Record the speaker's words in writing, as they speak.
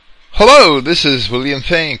Hello, this is William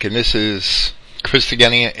Fink, and this is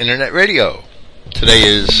Christogenea Internet Radio. Today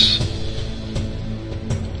is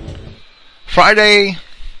Friday,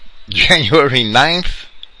 January 19th,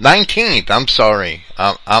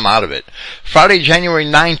 I'm out of it. Friday, January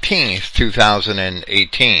 19th,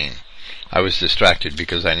 2018. I was distracted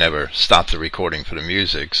because I never stopped the recording for the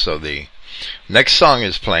music, so the next song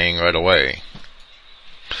is playing right away.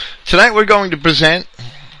 Tonight we're going to present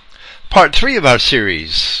part 3 of our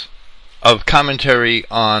series of commentary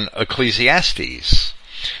on Ecclesiastes.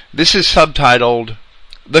 This is subtitled,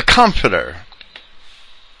 The Comforter.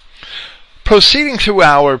 Proceeding through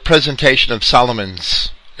our presentation of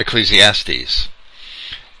Solomon's Ecclesiastes,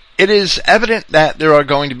 it is evident that there are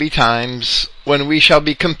going to be times when we shall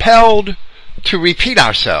be compelled to repeat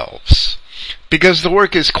ourselves, because the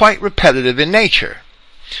work is quite repetitive in nature.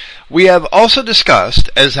 We have also discussed,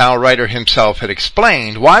 as our writer himself had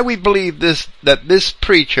explained, why we believe that this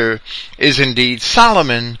preacher is indeed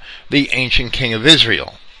Solomon, the ancient king of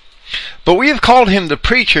Israel. But we have called him the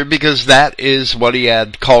preacher because that is what he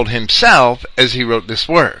had called himself as he wrote this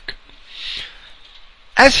work.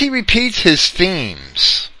 As he repeats his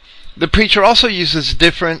themes, the preacher also uses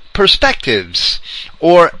different perspectives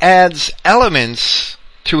or adds elements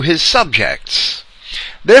to his subjects.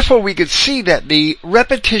 Therefore, we could see that the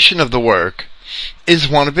repetition of the work is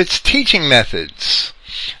one of its teaching methods,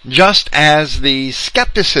 just as the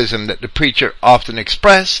skepticism that the preacher often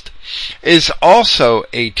expressed is also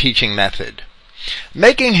a teaching method.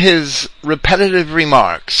 Making his repetitive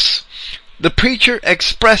remarks, the preacher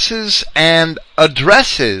expresses and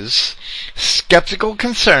addresses skeptical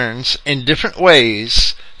concerns in different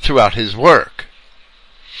ways throughout his work.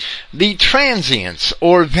 The transience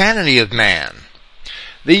or vanity of man,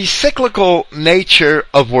 the cyclical nature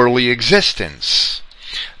of worldly existence,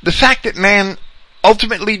 the fact that man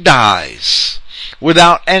ultimately dies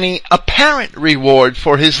without any apparent reward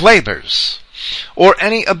for his labors, or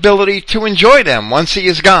any ability to enjoy them once he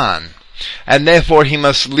is gone, and therefore he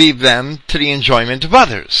must leave them to the enjoyment of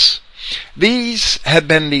others. These have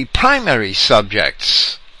been the primary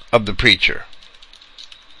subjects of the preacher.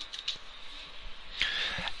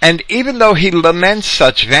 And even though he laments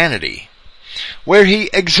such vanity, where he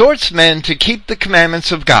exhorts men to keep the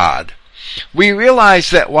commandments of God, we realize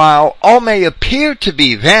that while all may appear to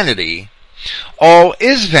be vanity, all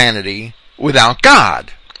is vanity without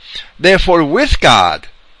God. Therefore, with God,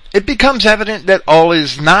 it becomes evident that all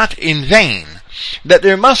is not in vain, that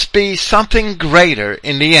there must be something greater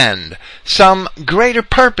in the end, some greater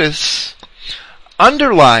purpose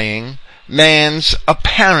underlying man's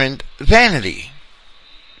apparent vanity.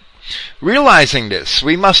 Realizing this,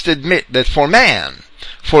 we must admit that for man,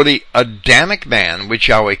 for the Adamic man which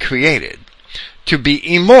Yahweh created, to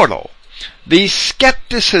be immortal, the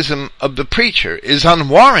skepticism of the preacher is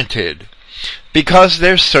unwarranted, because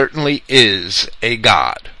there certainly is a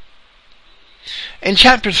God. In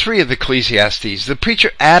chapter 3 of Ecclesiastes, the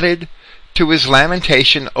preacher added to his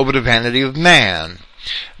lamentation over the vanity of man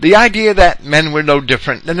the idea that men were no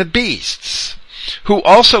different than the beasts, who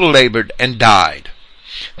also labored and died.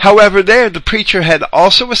 However, there the preacher had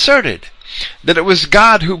also asserted that it was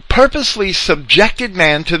God who purposely subjected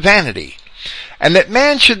man to vanity, and that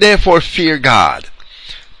man should therefore fear God,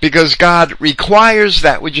 because God requires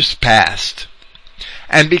that which is past,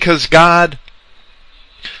 and because God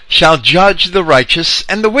shall judge the righteous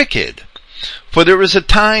and the wicked, for there is a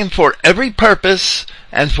time for every purpose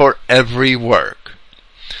and for every work.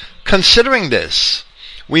 Considering this,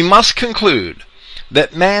 we must conclude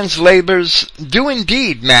that man's labors do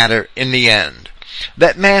indeed matter in the end,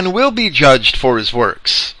 that man will be judged for his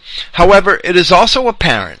works. However, it is also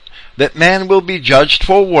apparent that man will be judged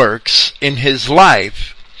for works in his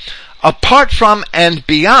life, apart from and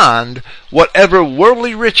beyond whatever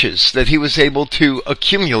worldly riches that he was able to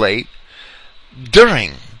accumulate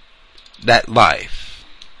during that life.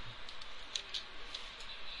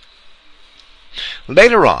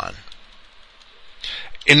 Later on,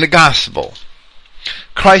 in the Gospel,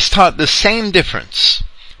 Christ taught the same difference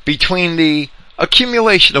between the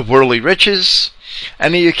accumulation of worldly riches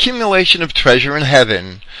and the accumulation of treasure in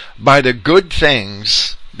heaven by the good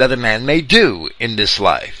things that a man may do in this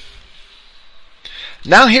life.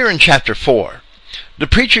 Now here in chapter 4, the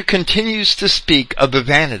preacher continues to speak of the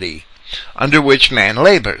vanity under which man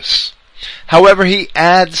labors. However, he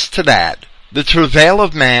adds to that the travail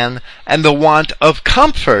of man and the want of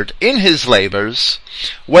comfort in his labors,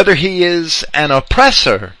 whether he is an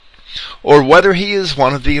oppressor or whether he is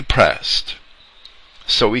one of the oppressed.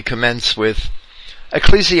 So we commence with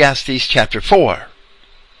Ecclesiastes chapter 4.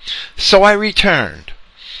 So I returned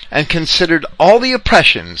and considered all the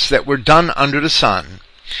oppressions that were done under the sun,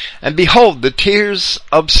 And behold, the tears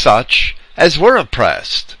of such as were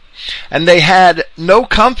oppressed, and they had no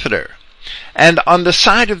comforter. And on the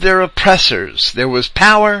side of their oppressors there was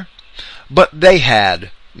power, but they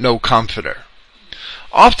had no comforter.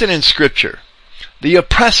 Often in Scripture, the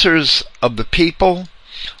oppressors of the people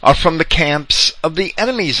are from the camps of the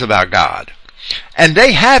enemies of our God, and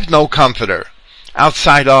they have no comforter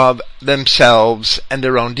outside of themselves and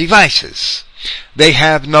their own devices. They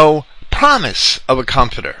have no promise of a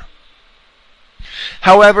comforter.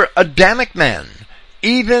 However, Adamic men,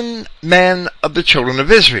 even men of the children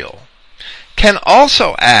of Israel, can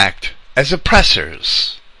also act as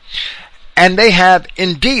oppressors, and they have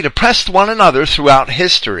indeed oppressed one another throughout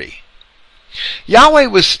history. Yahweh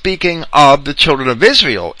was speaking of the children of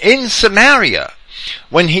Israel in Samaria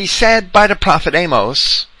when he said by the prophet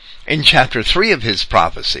Amos in chapter 3 of his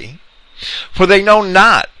prophecy, "For they know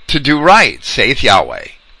not to do right, saith Yahweh,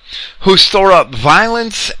 who store up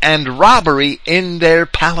violence and robbery in their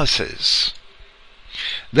palaces."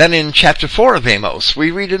 Then in chapter 4 of Amos,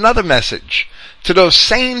 we read another message to those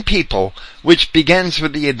same people, which begins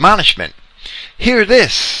with the admonishment, Hear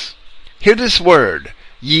this word,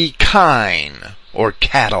 ye kine, or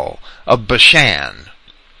cattle, of Bashan,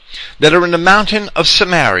 that are in the mountain of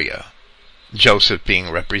Samaria," Joseph being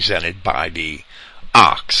represented by the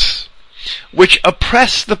ox, "which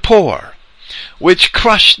oppress the poor, which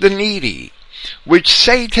crush the needy, which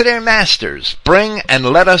say to their masters, Bring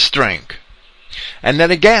and let us drink." And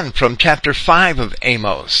then again from chapter 5 of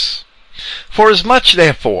Amos, "Forasmuch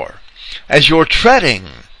therefore as your treading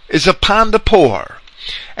is upon the poor,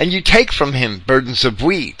 and you take from him burdens of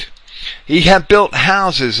wheat, ye have built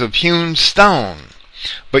houses of hewn stone,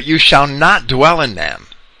 but you shall not dwell in them.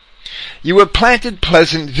 You have planted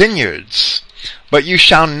pleasant vineyards, but you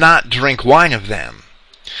shall not drink wine of them.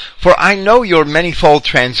 For I know your manifold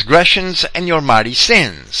transgressions and your mighty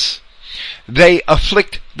sins. They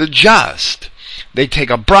afflict the just, they take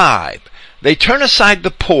a bribe, they turn aside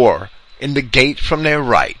the poor in the gate from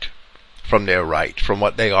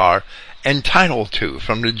what they are entitled to,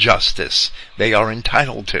 from the justice they are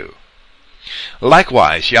entitled to."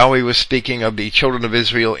 Likewise, Yahweh was speaking of the children of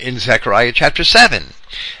Israel in Zechariah chapter 7,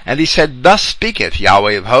 and he said, "Thus speaketh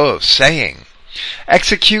Yahweh of hosts, saying,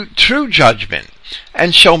 Execute true judgment,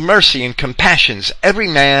 and show mercy and compassions every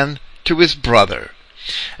man to his brother,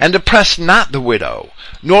 and oppress not the widow,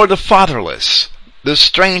 nor the fatherless, the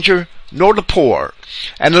stranger, nor the poor,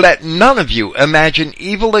 and let none of you imagine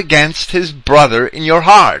evil against his brother in your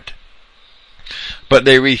heart." But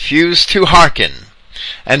they refused to hearken,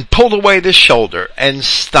 and pulled away the shoulder, and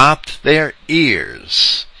stopped their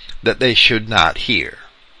ears, that they should not hear.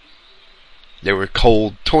 They were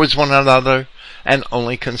cold towards one another, and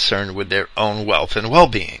only concerned with their own wealth and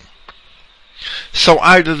well-being. So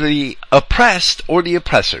either the oppressed or the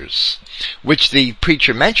oppressors, which the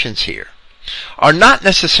preacher mentions here, are not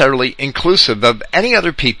necessarily inclusive of any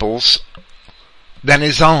other peoples than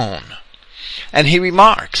his own. And he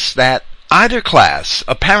remarks that either class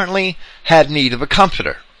apparently had need of a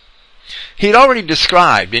comforter. He had already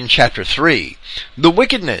described in chapter 3 the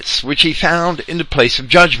wickedness which he found in the place of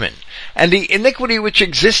judgment, and the iniquity which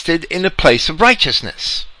existed in the place of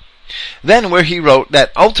righteousness. Then where he wrote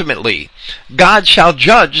that ultimately God shall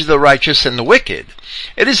judge the righteous and the wicked,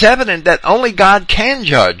 it is evident that only God can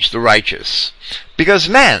judge the righteous, because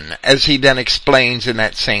men, as he then explains in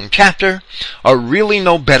that same chapter, are really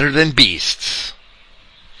no better than beasts.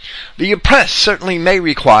 The oppressed certainly may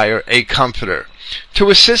require a comforter to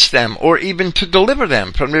assist them or even to deliver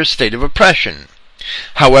them from their state of oppression.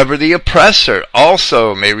 However, the oppressor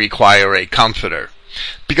also may require a comforter,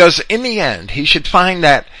 because in the end he should find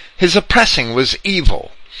that his oppressing was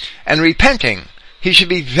evil, and repenting, he should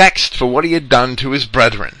be vexed for what he had done to his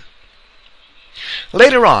brethren.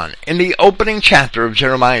 Later on, in the opening chapter of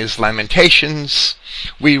Jeremiah's Lamentations,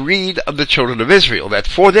 we read of the children of Israel that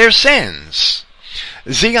for their sins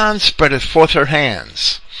Zion spreadeth forth her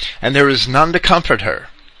hands, and there is none to comfort her.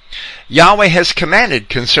 Yahweh has commanded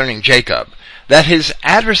concerning Jacob that his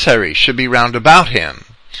adversaries should be round about him.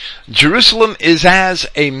 Jerusalem is as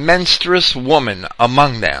a menstruous woman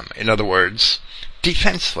among them. In other words,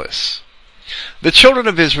 defenseless. The children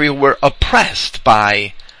of Israel were oppressed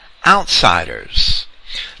by outsiders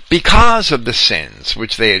because of the sins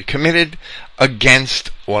which they had committed against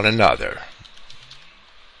one another.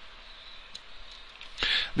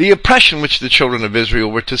 The oppression which the children of Israel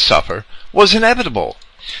were to suffer was inevitable.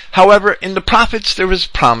 However, in the prophets there is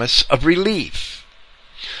promise of relief.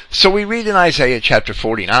 So we read in Isaiah chapter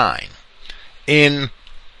 49, in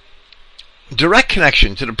direct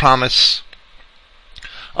connection to the promise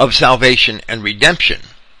of salvation and redemption,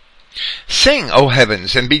 Sing, O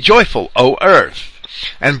heavens, and be joyful, O earth,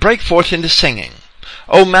 and break forth into singing,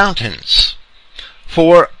 O mountains.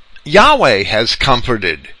 For Yahweh has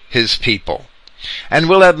comforted his people, and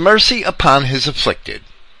will have mercy upon his afflicted.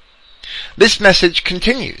 This message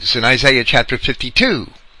continues in Isaiah chapter 52.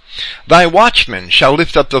 Thy watchmen shall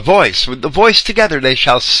lift up the voice, with the voice together they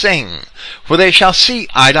shall sing, for they shall see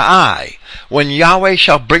eye to eye, when Yahweh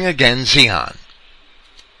shall bring again Zion.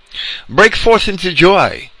 Break forth into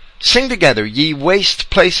joy, sing together, ye waste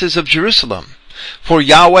places of Jerusalem, for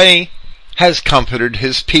Yahweh has comforted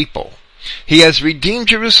his people. He has redeemed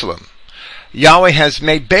Jerusalem. Yahweh has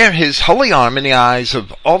made bare his holy arm in the eyes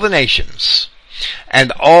of all the nations,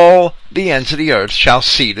 and all the ends of the earth shall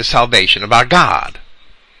see the salvation of our God.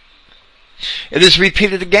 It is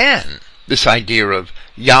repeated again, this idea of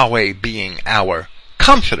Yahweh being our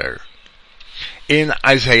comforter, in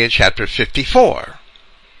Isaiah chapter 54.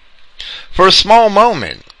 For a small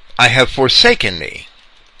moment I have forsaken thee,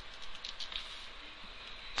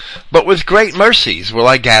 but with great mercies will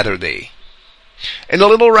I gather thee. In a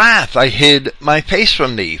little wrath I hid my face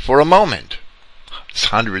from thee for a moment.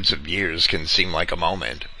 Hundreds of years can seem like a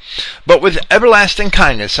moment. But with everlasting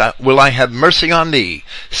kindness will I have mercy on thee,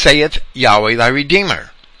 saith Yahweh thy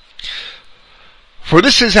Redeemer. For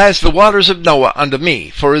this is as the waters of Noah unto me,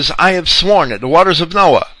 for as I have sworn that the waters of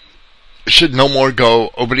Noah should no more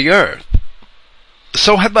go over the earth,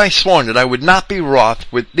 so have I sworn that I would not be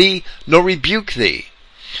wroth with thee, nor rebuke thee.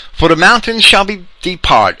 For the mountains shall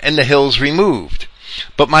depart, and the hills removed.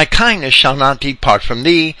 But my kindness shall not depart from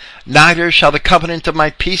thee, neither shall the covenant of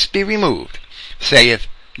my peace be removed, saith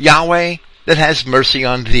Yahweh that has mercy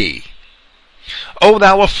on thee. O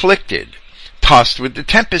thou afflicted, tossed with the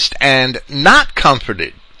tempest, and not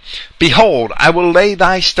comforted, behold, I will lay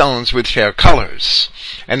thy stones with fair colors,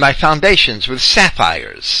 and thy foundations with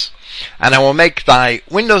sapphires. And I will make thy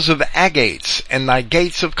windows of agates, and thy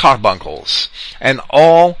gates of carbuncles, and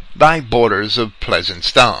all thy borders of pleasant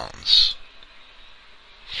stones.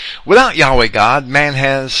 Without Yahweh God, man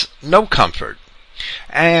has no comfort,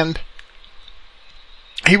 and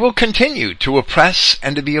he will continue to oppress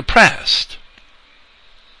and to be oppressed.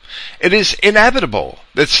 It is inevitable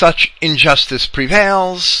that such injustice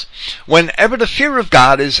prevails whenever the fear of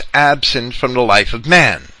God is absent from the life of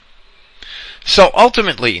man. So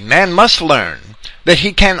ultimately, man must learn that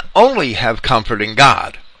he can only have comfort in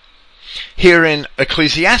God. Here in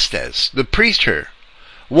Ecclesiastes, the preacher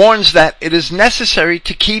warns that it is necessary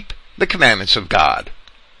to keep the commandments of God.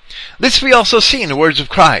 This we also see in the words of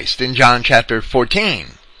Christ in John chapter 14.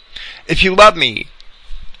 If you love me,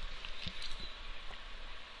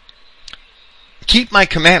 keep my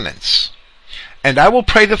commandments, and I will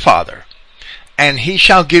pray the Father, and he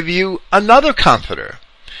shall give you another comforter,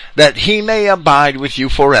 that he may abide with you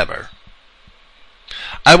forever.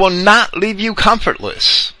 I will not leave you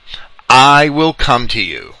comfortless. I will come to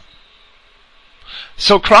you.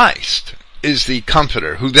 So Christ is the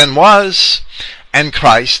comforter who then was, and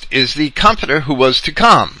Christ is the comforter who was to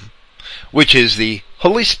come, which is the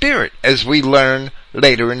Holy Spirit, as we learn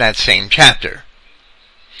later in that same chapter.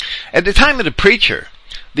 At the time of the preacher,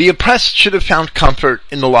 the oppressed should have found comfort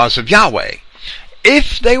in the laws of Yahweh,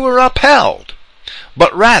 if they were upheld.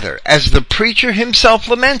 But rather, as the preacher himself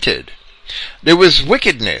lamented, there was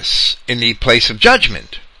wickedness in the place of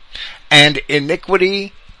judgment, and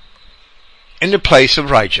iniquity in the place of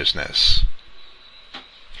righteousness.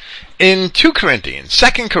 In 2 Corinthians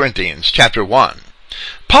chapter 1,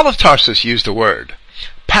 Paul of Tarsus used the word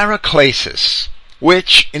paraklesis,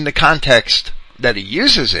 which, in the context that he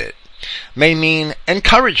uses it, may mean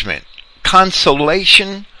encouragement,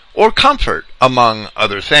 consolation, or comfort, among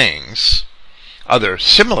other things, other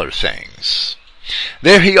similar things.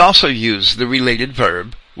 There he also used the related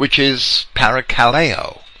verb, which is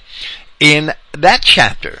parakaleo. In that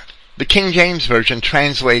chapter, the King James Version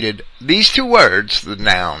translated these two words, the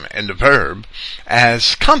noun and the verb,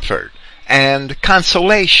 as comfort and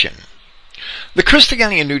consolation. The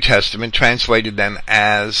Christogenea New Testament translated them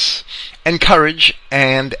as encourage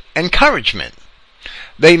and encouragement.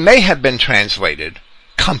 They may have been translated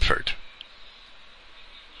comfort.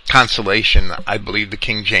 Consolation, I believe the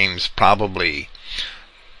King James probably,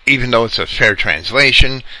 even though it's a fair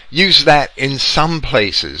translation, used that in some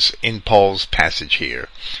places in Paul's passage here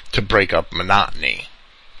to break up monotony.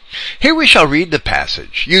 Here we shall read the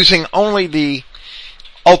passage using only the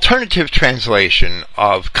alternative translation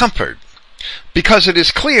of comfort, because it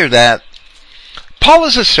is clear that Paul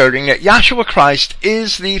is asserting that Yahshua Christ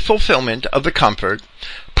is the fulfillment of the comfort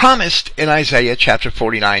promised in Isaiah chapter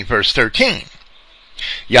 49 verse 13.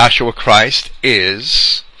 Yahshua Christ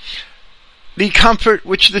is the comfort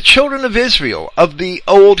which the children of Israel of the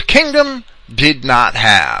old kingdom did not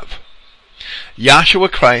have.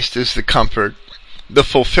 Yahshua Christ is the comfort, the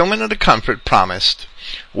fulfillment of the comfort promised,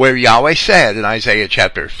 where Yahweh said in Isaiah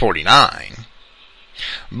chapter 49,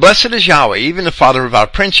 "Blessed is Yahweh, even the Father of our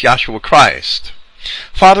Prince Yahshua Christ.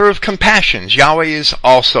 Father of compassions, Yahweh is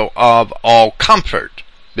also of all comfort."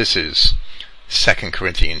 This is 2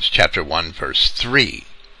 Corinthians chapter 1 verse 3.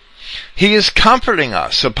 He is comforting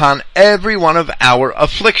us upon every one of our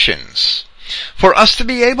afflictions, for us to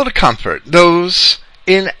be able to comfort those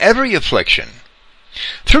in every affliction,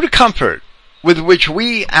 through the comfort with which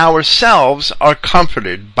we ourselves are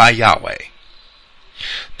comforted by Yahweh.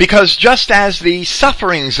 Because just as the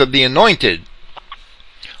sufferings of the anointed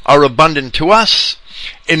are abundant to us,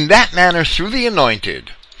 in that manner through the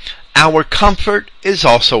anointed, our comfort is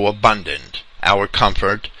also abundant. Our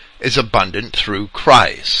comfort is abundant through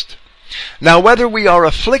Christ. Now whether we are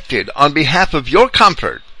afflicted on behalf of your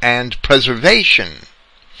comfort and preservation,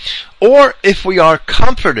 or if we are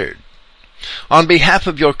comforted on behalf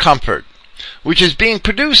of your comfort, which is being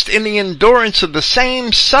produced in the endurance of the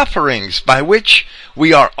same sufferings by which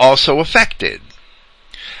we are also affected,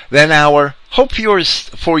 then our hope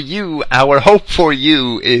for you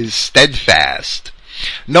is steadfast,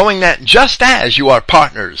 knowing that just as you are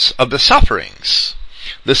partners of the sufferings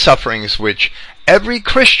which every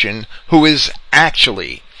Christian who is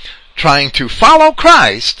actually trying to follow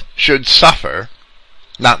Christ should suffer,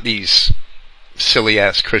 not these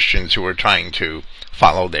silly-ass Christians who are trying to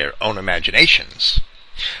follow their own imaginations,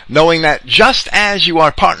 knowing that just as you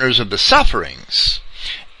are partners of the sufferings,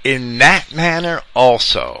 in that manner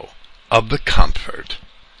also of the comfort.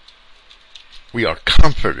 We are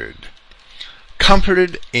comforted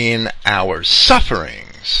in our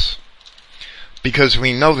sufferings, because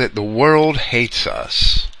we know that the world hates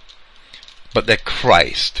us, but that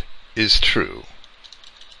Christ is true.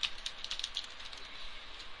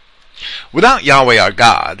 Without Yahweh our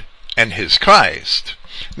God and His Christ,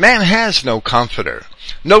 man has no comforter,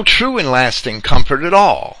 no true and lasting comfort at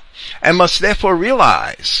all, and must therefore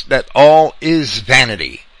realize that all is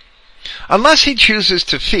vanity, unless he chooses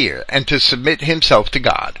to fear and to submit himself to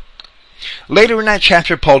God. Later in that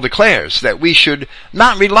chapter, Paul declares that we should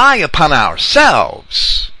not rely upon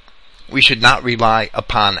ourselves. We should not rely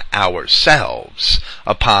upon ourselves,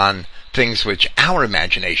 upon things which our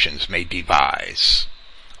imaginations may devise,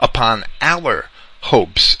 upon our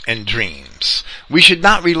hopes and dreams. We should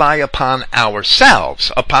not rely upon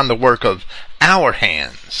ourselves, upon the work of our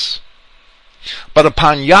hands, but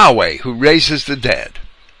upon Yahweh who raises the dead.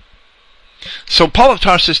 So Paul of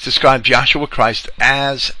Tarsus describes Yahshua Christ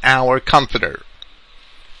as our comforter,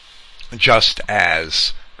 just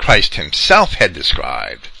as Christ himself had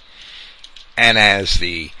described, and as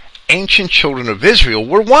the ancient children of Israel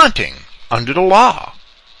were wanting under the law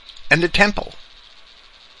and the temple.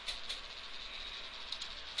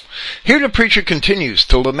 Here the preacher continues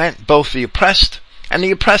to lament both the oppressed and the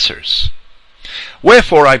oppressors.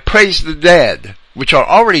 "Wherefore I praise the dead, which are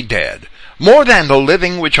already dead, more than the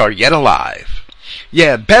living which are yet alive.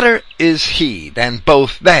 Yea, better is he than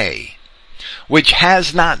both they, which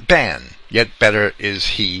has not been, yet better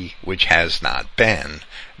is he which has not been,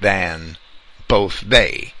 than both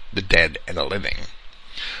they, the dead and the living,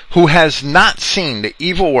 who has not seen the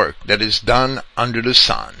evil work that is done under the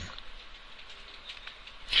sun."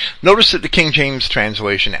 Notice that the King James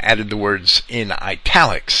translation added the words in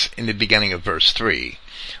italics in the beginning of verse 3,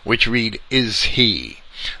 which read, "is he."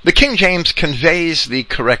 The King James conveys the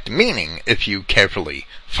correct meaning if you carefully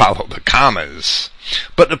follow the commas,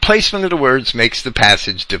 but the placement of the words makes the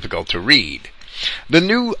passage difficult to read. The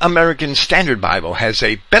New American Standard Bible has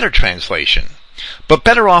a better translation, but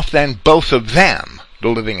better off than both of them, the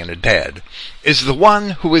living and the dead, is the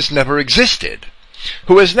one who has never existed,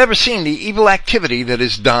 who has never seen the evil activity that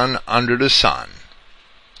is done under the sun.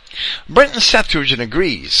 Brenton's Septuagint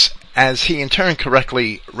agrees, as he in turn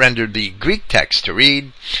correctly rendered the Greek text to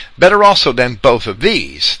read, "Better also than both of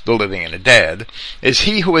these, the living and the dead, is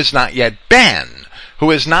he who has not yet been,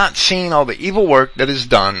 who has not seen all the evil work that is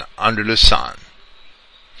done under the sun."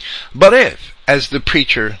 But if, as the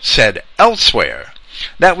preacher said elsewhere,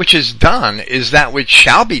 that which is done is that which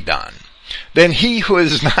shall be done, then he who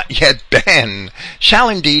has not yet been shall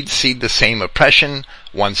indeed see the same oppression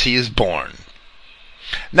once he is born.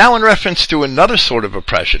 Now in reference to another sort of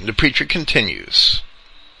oppression, the preacher continues,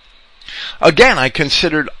 "Again I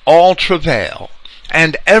considered all travail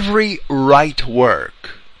and every right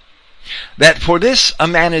work, that for this a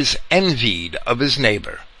man is envied of his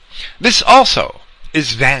neighbor. This also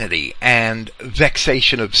is vanity and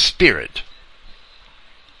vexation of spirit.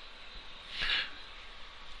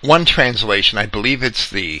 One translation, I believe it's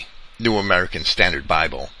the New American Standard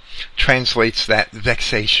Bible, translates that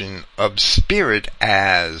vexation of spirit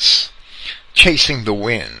as chasing the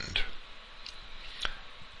wind.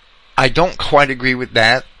 I don't quite agree with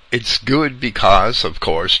that. It's good because, of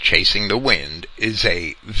course, chasing the wind is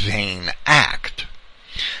a vain act.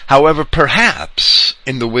 However, perhaps,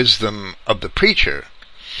 in the wisdom of the preacher,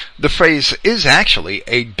 the phrase is actually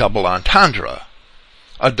a double entendre.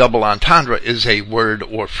 A double entendre is a word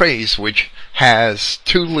or phrase which has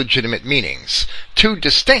two legitimate meanings, two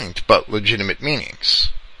distinct but legitimate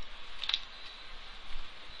meanings.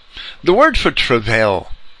 The word for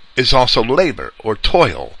travail is also labor or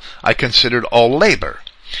toil. I considered all labor.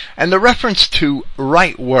 And the reference to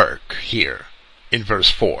right work here in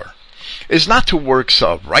verse 4 is not to works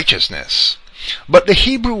of righteousness, but the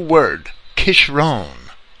Hebrew word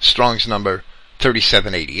kishron, Strong's number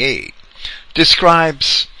 3788,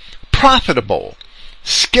 describes profitable,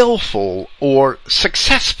 skillful, or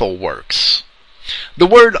successful works. The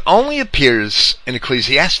word only appears in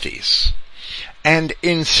Ecclesiastes, and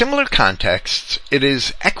in similar contexts it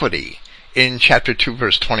is equity in chapter 2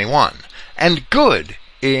 verse 21, and good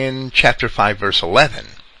in chapter 5 verse 11.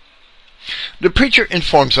 The preacher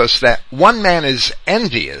informs us that one man is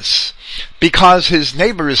envious because his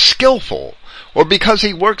neighbor is skillful, or because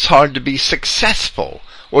he works hard to be successful,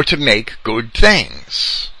 or to make good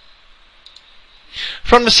things.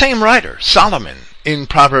 From the same writer, Solomon, in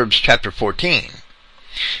Proverbs chapter 14,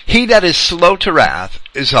 he that is slow to wrath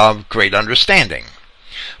is of great understanding,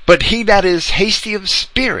 but he that is hasty of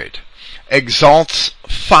spirit exalts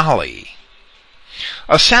folly.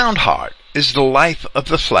 A sound heart is the life of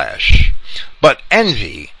the flesh, but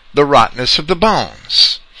envy the rottenness of the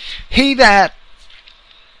bones. He that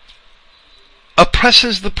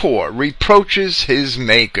oppresses the poor reproaches his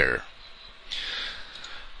maker,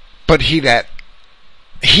 but he that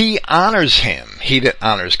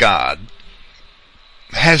honors God,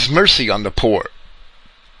 has mercy on the poor.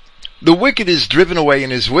 The wicked is driven away in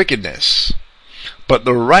his wickedness, but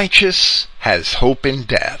the righteous has hope in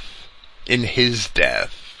his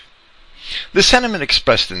death. The sentiment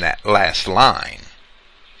expressed in that last line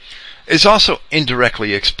is also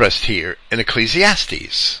indirectly expressed here in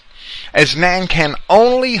Ecclesiastes. As man can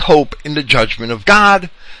only hope in the judgment of God,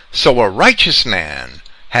 so a righteous man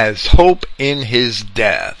has hope in his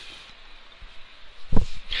death.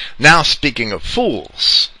 Now, speaking of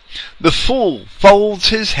fools, the fool folds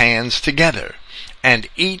his hands together and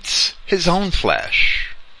eats his own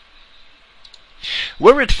flesh.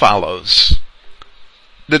 Where it follows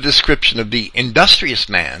the description of the industrious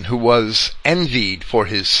man who was envied for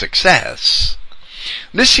his success,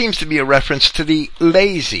 this seems to be a reference to the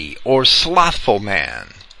lazy or slothful man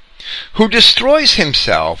who destroys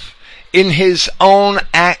himself in his own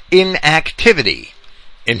inactivity.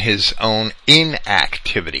 He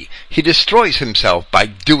destroys himself by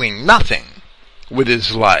doing nothing with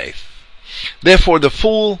his life. Therefore, the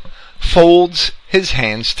fool folds his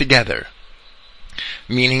hands together,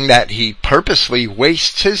 meaning that he purposely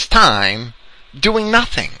wastes his time doing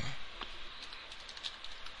nothing.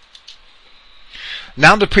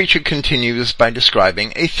 Now the preacher continues by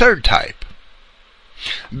describing a third type.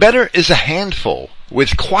 Better is a handful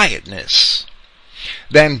with quietness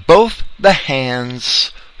than both the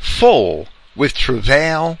hands full with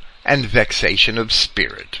travail and vexation of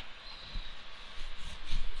spirit.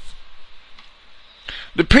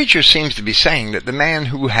 The preacher seems to be saying that the man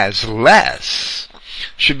who has less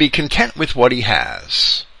should be content with what he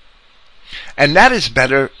has. And that is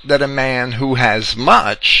better than a man who has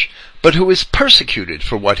much, but who is persecuted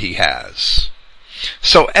for what he has.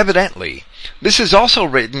 So evidently, this is also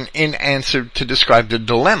written in answer to describe the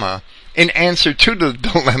dilemma, in answer to the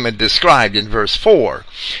dilemma described in verse 4,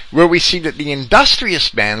 where we see that the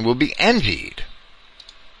industrious man will be envied.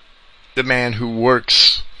 The man who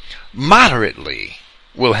works moderately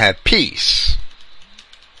will have peace.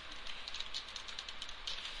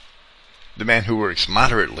 The man who works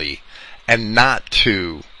moderately and not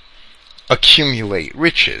to accumulate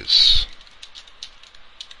riches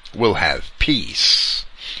will have peace.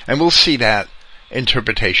 And we'll see that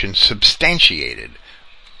interpretation substantiated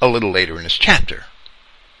a little later in this chapter.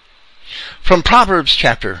 From Proverbs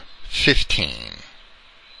chapter 15.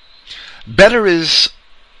 Better is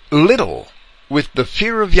little with the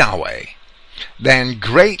fear of Yahweh than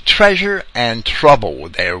great treasure and trouble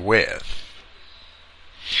therewith.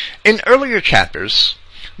 In earlier chapters,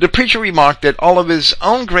 the preacher remarked that all of his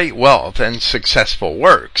own great wealth and successful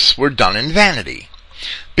works were done in vanity,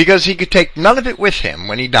 because he could take none of it with him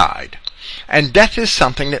when he died, and death is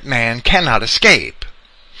something that man cannot escape.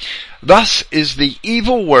 Thus is the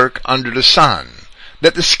evil work under the sun,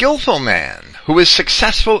 that the skillful man who is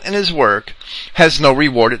successful in his work has no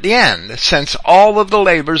reward at the end, since all of the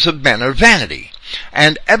labors of men are vanity.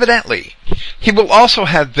 And evidently, he will also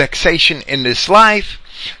have vexation in this life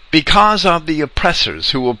because of the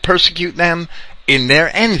oppressors who will persecute them in their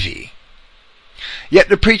envy. Yet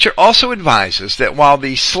the preacher also advises that while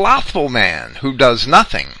the slothful man who does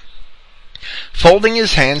nothing, folding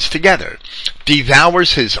his hands together,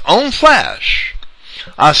 devours his own flesh,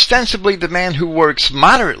 ostensibly the man who works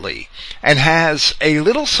moderately and has a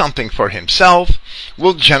little something for himself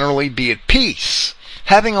will generally be at peace,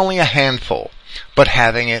 having only a handful, but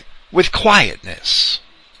having it with quietness.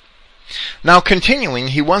 Now continuing,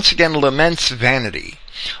 he once again laments vanity,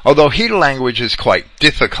 although here the language is quite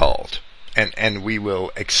difficult, and we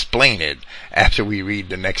will explain it after we read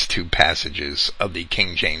the next two passages of the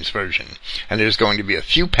King James Version. And there's going to be a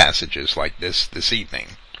few passages like this evening.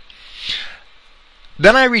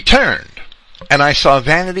 Then I returned, and I saw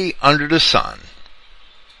vanity under the sun.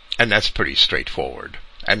 And that's pretty straightforward.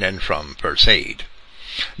 And then from verse 8.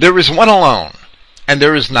 There is one alone, and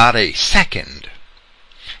there is not a second.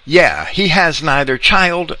 Yeah, he has neither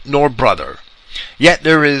child nor brother. Yet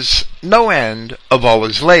there is no end of all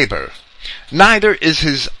his labor. Neither is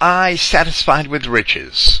his eye satisfied with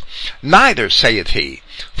riches. Neither saith he,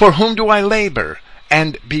 for whom do I labor,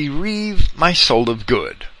 and bereave my soul of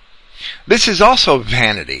good? This is also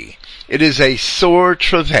vanity. It is a sore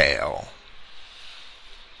travail.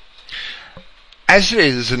 As it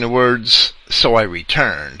is in the words, so I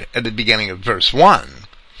returned, at the beginning of verse 1,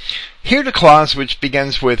 here the clause which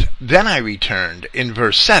begins with, then I returned, in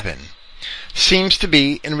verse 7, seems to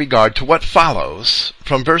be in regard to what follows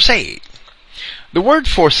from verse 8. The word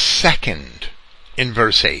for second in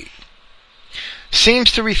verse 8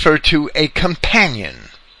 seems to refer to a companion,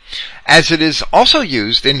 as it is also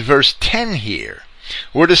used in verse 10 here,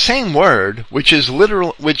 where the same word, which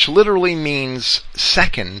literally means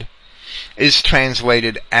second, is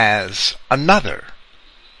translated as another.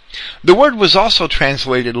 The word was also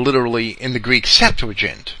translated literally in the Greek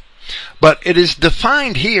Septuagint, but it is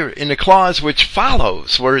defined here in the clause which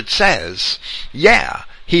follows, where it says, yeah,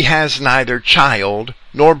 he has neither child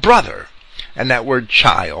nor brother. And that word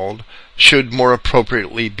child should more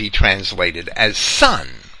appropriately be translated as son.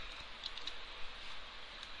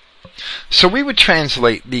 So we would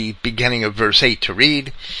translate the beginning of verse 8 to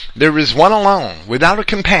read, there is one alone, without a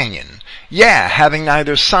companion, yeah, having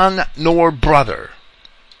neither son nor brother.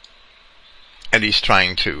 And he's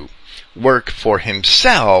trying to work for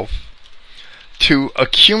himself to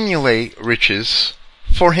accumulate riches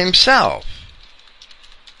for himself,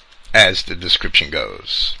 as the description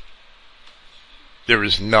goes. There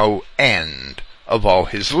is no end of all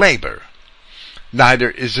his labor. Neither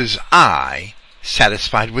is his eye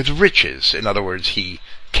satisfied with riches. In other words, he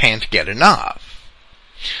can't get enough.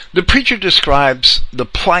 The preacher describes the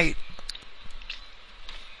plight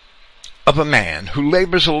of a man who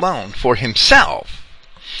labors alone for himself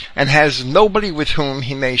and has nobody with whom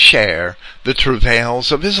he may share the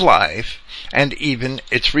travails of his life and even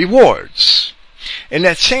its rewards. In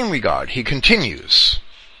that same regard, he continues,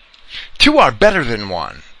 two are better than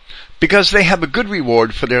one, because they have a good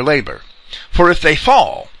reward for their labor. For if they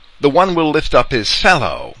fall, the one will lift up his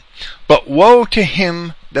fellow. But woe to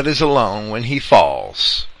him that is alone when he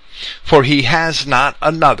falls, for he has not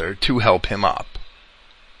another to help him up.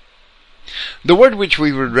 The word which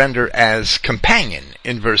we would render as companion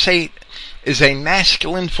in verse 8 is a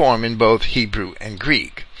masculine form in both Hebrew and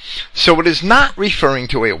Greek. So it is not referring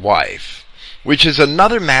to a wife, which is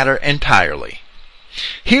another matter entirely.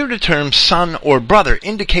 Here the terms son or brother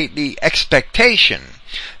indicate the expectation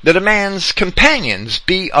that a man's companions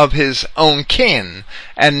be of his own kin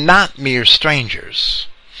and not mere strangers.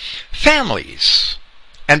 Families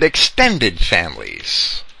and extended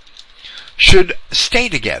families should stay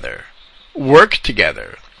together, work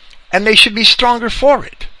together, and they should be stronger for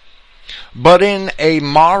it. But in a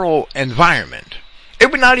moral environment,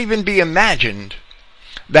 it would not even be imagined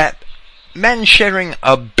that men sharing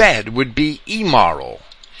a bed would be immoral.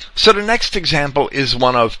 So the next example is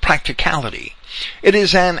one of practicality. It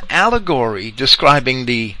is an allegory describing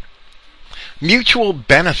the mutual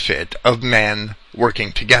benefit of men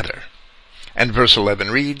working together. And verse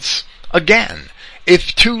 11 reads, again,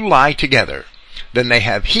 if two lie together, then they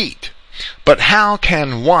have heat. But how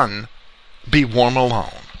can one be warm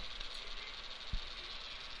alone?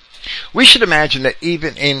 We should imagine that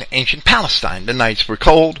even in ancient Palestine, the nights were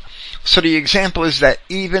cold, so the example is that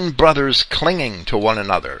even brothers clinging to one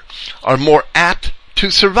another are more apt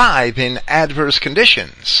to survive in adverse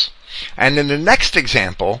conditions. And in the next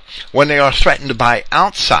example, when they are threatened by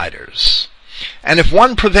outsiders. And if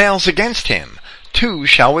one prevails against him, two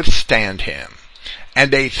shall withstand him,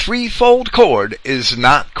 and a threefold cord is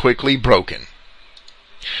not quickly broken.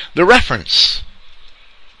 The reference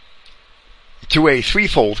to a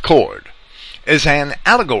threefold cord is an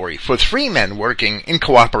allegory for three men working in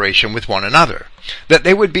cooperation with one another, that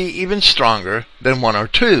they would be even stronger than one or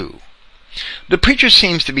two. The preacher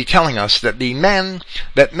seems to be telling us that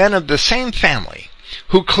men of the same family,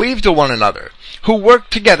 who cleave to one another, who work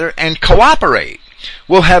together and cooperate,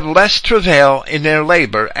 will have less travail in their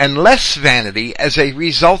labor and less vanity as a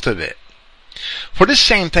result of it. For this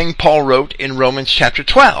same thing Paul wrote in Romans chapter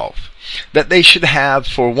 12, that they should have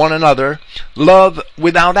for one another love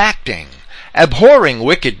without acting, abhorring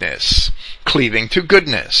wickedness, cleaving to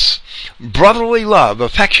goodness, brotherly love,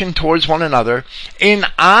 affection towards one another, in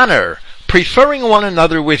honor, preferring one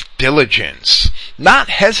another with diligence, not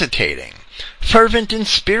hesitating, fervent in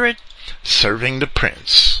spirit, serving the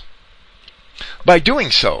prince. By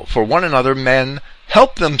doing so for one another, men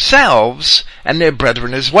help themselves and their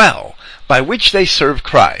brethren as well, by which they serve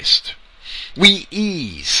Christ. We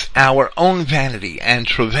ease our own vanity and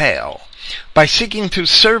travail by seeking to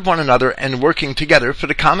serve one another and working together for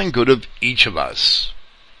the common good of each of us.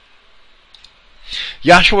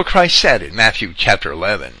 Yahshua Christ said in Matthew chapter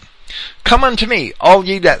 11, "Come unto me, all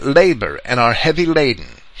ye that labor and are heavy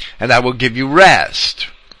laden, and I will give you rest,"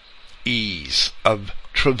 ease of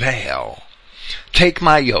travail. "Take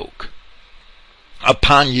my yoke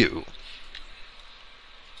upon you,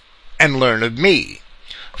 and learn of me,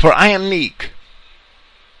 for I am meek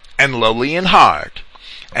and lowly in heart,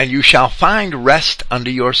 and you shall find rest unto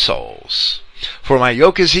your souls. For my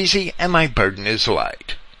yoke is easy and my burden is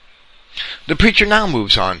light." The preacher now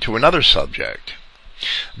moves on to another subject.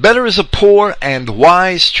 Better is a poor and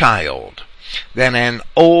wise child than an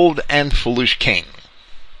old and foolish king,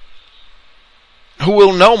 who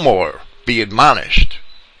will no more be admonished.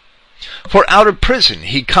 For out of prison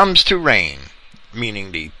he comes to reign,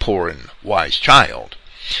 meaning the poor and wise child,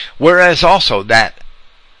 whereas also that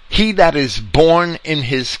he that is born in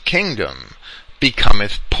his kingdom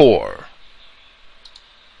becometh poor.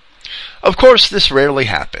 Of course, this rarely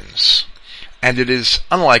happens, and it is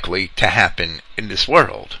unlikely to happen in this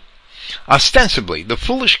world. Ostensibly, the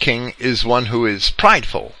foolish king is one who is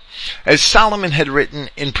prideful, as Solomon had written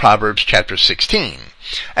in Proverbs chapter 16,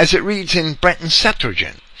 as it reads in Brenton's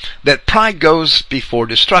Septuagint, that pride goes before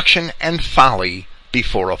destruction and folly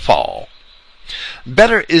before a fall.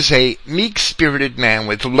 Better is a meek-spirited man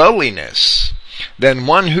with lowliness than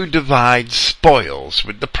one who divides spoils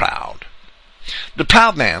with the proud. The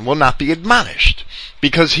proud man will not be admonished,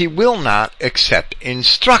 because he will not accept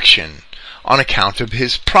instruction on account of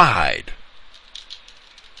his pride.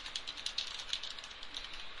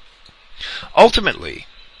 Ultimately,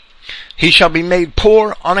 he shall be made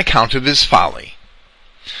poor on account of his folly.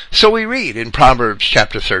 So we read in Proverbs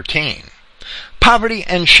chapter 13, "Poverty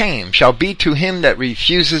and shame shall be to him that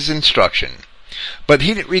refuses instruction, but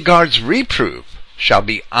he that regards reproof shall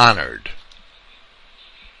be honored."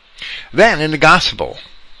 Then in the gospel,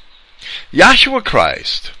 Yahshua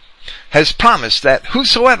Christ has promised that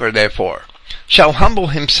whosoever therefore shall humble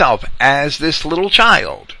himself as this little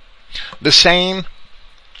child, the same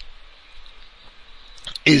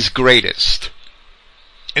is greatest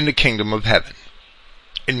in the kingdom of heaven,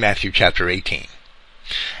 in Matthew chapter 18.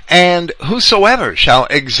 "And whosoever shall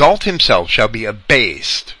exalt himself shall be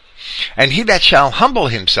abased, and he that shall humble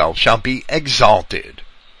himself shall be exalted,"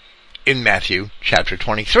 in Matthew chapter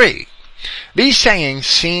 23. These sayings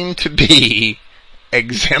seem to be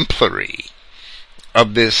exemplary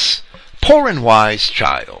of this poor and wise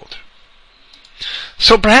child.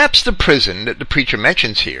 So perhaps the prison that the preacher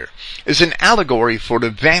mentions here is an allegory for the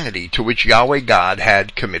vanity to which Yahweh God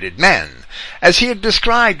had committed men, as he had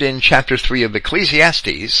described in chapter 3 of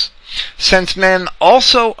Ecclesiastes, since men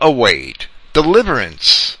also await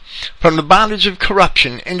deliverance from the bondage of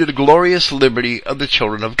corruption into the glorious liberty of the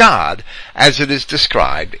children of God, as it is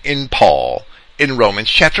described in Paul in Romans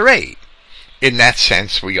chapter 8. In that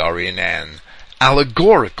sense, we are in an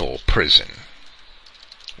allegorical prison.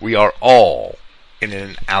 We are all in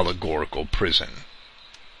an allegorical prison.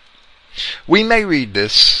 We may read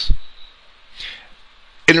this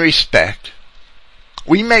in respect.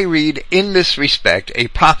 We may read in this respect a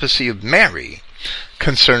prophecy of Mary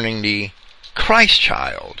concerning the Christ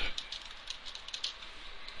child,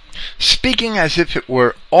 speaking as if it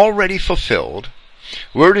were already fulfilled,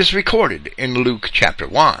 where it is recorded in Luke chapter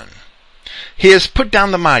 1. "He has put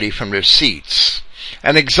down the mighty from their seats,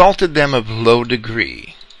 and exalted them of low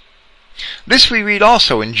degree." This we read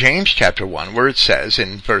also in James chapter 1, where it says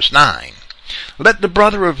in verse 9, "Let the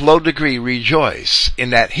brother of low degree rejoice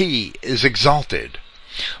in that he is exalted,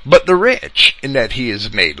 but the rich in that he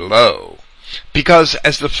is made low, because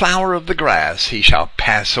as the flower of the grass he shall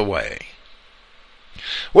pass away.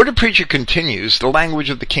 Where the preacher continues, the language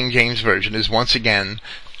of the King James Version is once again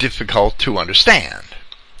difficult to understand.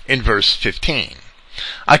 In verse 15,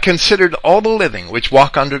 I considered all the living which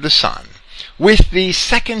walk under the sun, with the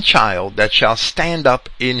second child that shall stand up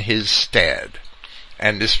in his stead.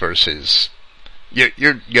 And this verse is,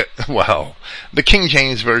 well, the King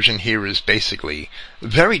James Version here is basically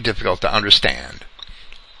very difficult to understand,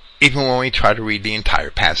 even when we try to read the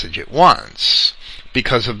entire passage at once,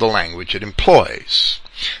 because of the language it employs.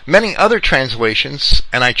 Many other translations,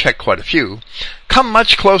 and I checked quite a few, come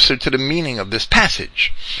much closer to the meaning of this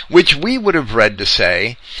passage, which we would have read to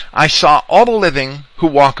say, I saw all the living who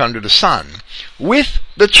walk under the sun, with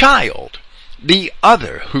the child, the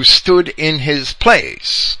other who stood in his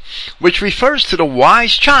place, which refers to the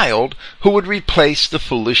wise child who would replace the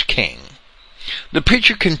foolish king. The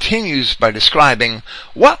preacher continues by describing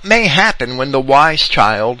what may happen when the wise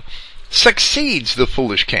child succeeds the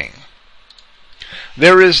foolish king.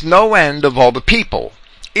 There is no end of all the people,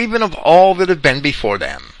 even of all that have been before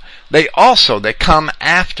them. They also that come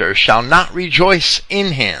after shall not rejoice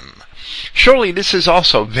in him. Surely this is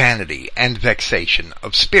also vanity and vexation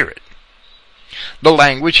of spirit. The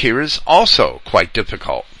language here is also quite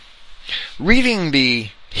difficult. Reading the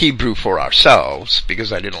Hebrew for ourselves,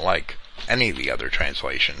 because I didn't like any of the other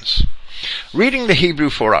translations, reading the Hebrew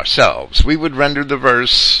for ourselves, we would render the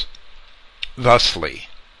verse thusly.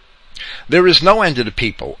 There is no end to the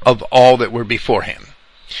people of all that were before him.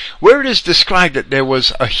 Where it is described that there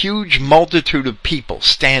was a huge multitude of people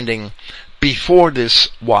standing before this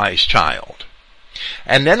wise child.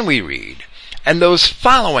 And then we read, and those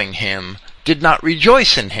following him did not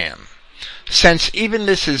rejoice in him, since even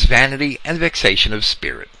this is vanity and vexation of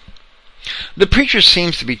spirit. The preacher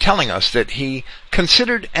seems to be telling us that he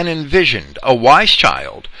considered and envisioned a wise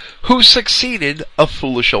child who succeeded a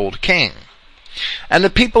foolish old king. And the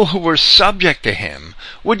people who were subject to him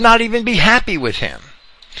would not even be happy with him.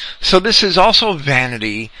 So this is also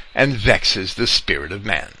vanity and vexes the spirit of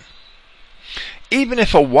men. Even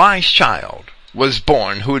if a wise child was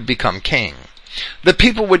born who would become king, the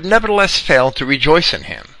people would nevertheless fail to rejoice in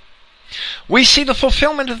him. We see the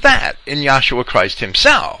fulfillment of that in Yahshua Christ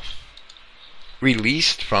himself,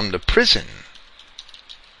 released from the prison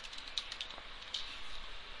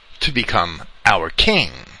to become our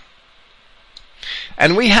king.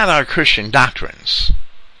 And we have our Christian doctrines,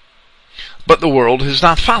 but the world has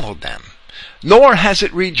not followed them, nor has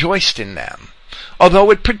it rejoiced in them, although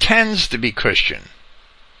it pretends to be Christian.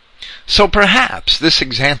 So perhaps this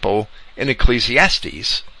example in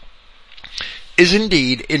Ecclesiastes is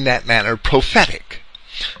indeed in that manner prophetic.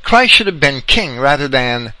 Christ should have been king rather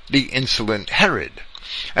than the insolent Herod,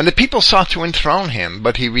 and the people sought to enthrone him,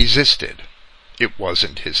 but he resisted. It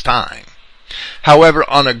wasn't his time. However,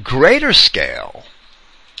 on a greater scale,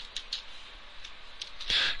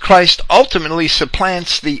 Christ ultimately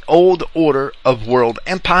supplants the old order of world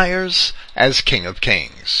empires as King of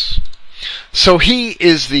Kings. So he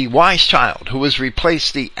is the wise child who has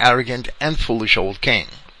replaced the arrogant and foolish old king.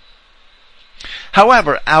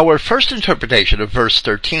 However, our first interpretation of verse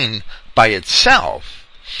 13 by itself,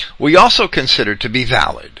 we also consider to be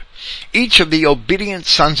valid. Each of the obedient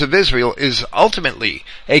sons of Israel is ultimately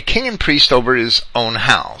a king and priest over his own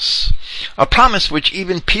house, a promise which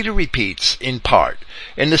even Peter repeats in part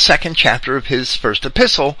in the 2nd chapter of his first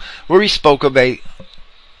epistle, where he spoke of a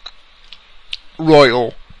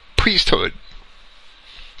royal priesthood.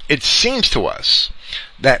 It seems to us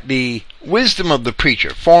that the wisdom of the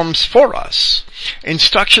preacher forms for us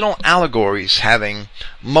instructional allegories having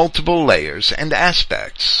multiple layers and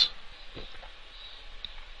aspects.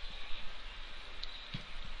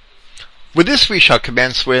 With this we shall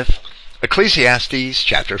commence with Ecclesiastes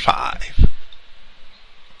chapter 5.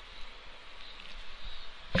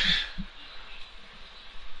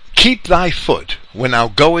 Keep thy foot when thou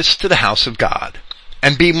goest to the house of God,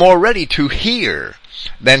 and be more ready to hear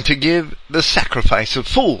than to give the sacrifice of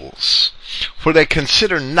fools, for they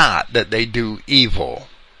consider not that they do evil.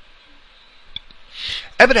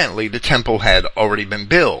 Evidently the temple had already been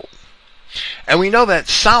built, and we know that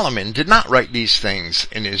Solomon did not write these things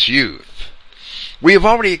in his youth. We have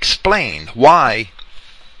already explained why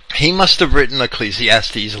he must have written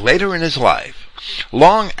Ecclesiastes later in his life,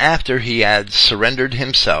 long after he had surrendered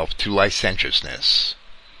himself to licentiousness,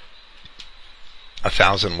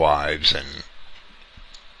 1,000 wives, and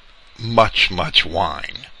much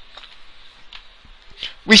wine.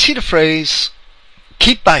 We see the phrase,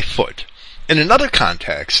 keep thy foot, in another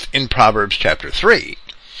context in Proverbs chapter 3,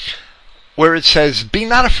 where it says, be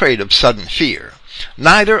not afraid of sudden fear,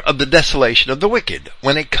 neither of the desolation of the wicked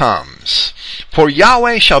when it comes. For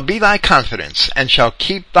Yahweh shall be thy confidence, and shall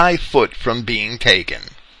keep thy foot from being taken.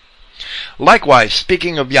 Likewise,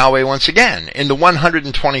 speaking of Yahweh once again, in the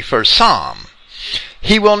 121st Psalm,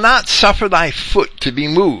 He will not suffer thy foot to be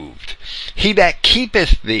moved. He that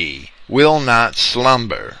keepeth thee will not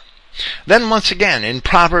slumber. Then once again in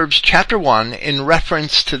Proverbs chapter 1, in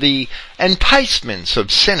reference to the enticements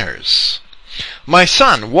of sinners. My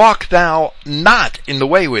son, walk thou not in the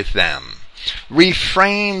way with them.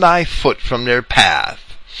 Refrain thy foot from their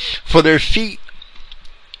path. For their feet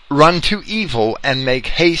run to evil, and make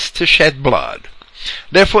haste to shed blood.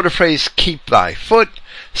 Therefore the phrase, keep thy foot,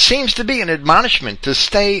 seems to be an admonishment to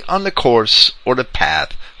stay on the course or the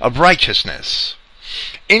path of righteousness.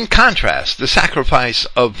 In contrast, the sacrifice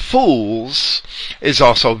of fools is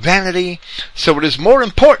also vanity, so it is more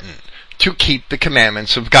important to keep the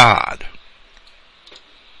commandments of God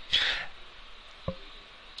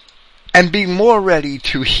and be more ready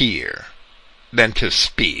to hear than to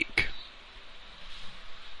speak.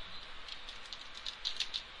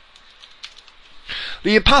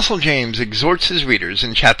 The Apostle James exhorts his readers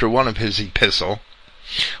in chapter 1 of his epistle,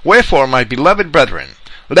 Wherefore, my beloved brethren,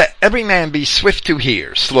 let every man be swift to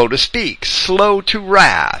hear, slow to speak, slow to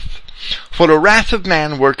wrath, for the wrath of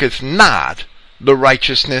man worketh not the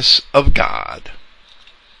righteousness of God.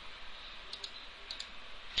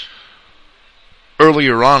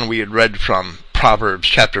 Earlier on we had read from Proverbs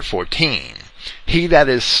chapter 14, He that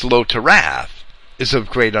is slow to wrath is of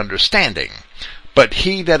great understanding, but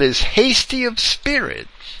he that is hasty of spirit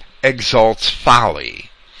exalts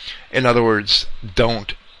folly. In other words,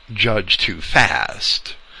 don't judge too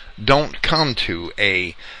fast. Don't come to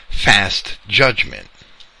a fast judgment.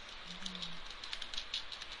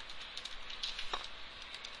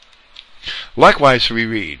 Likewise we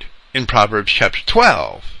read in Proverbs chapter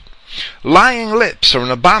 12, Lying lips are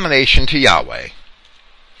an abomination to Yahweh,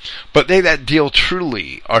 but they that deal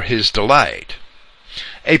truly are his delight.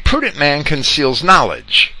 A prudent man conceals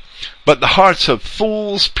knowledge, but the hearts of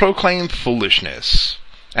fools proclaim foolishness.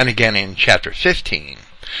 And again in chapter 15,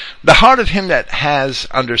 the heart of him that has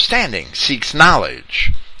understanding seeks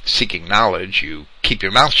knowledge. Seeking knowledge, you keep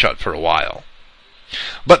your mouth shut for a while.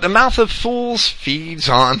 But the mouth of fools feeds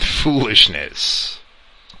on foolishness.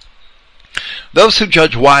 Those who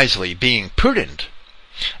judge wisely, being prudent,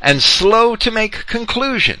 and slow to make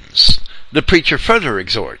conclusions, the preacher further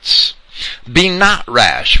exhorts, Be not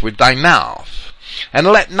rash with thy mouth, and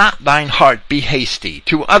let not thine heart be hasty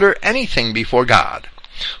to utter anything before God.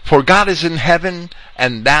 For God is in heaven,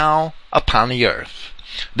 and thou upon the earth.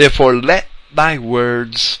 Therefore let thy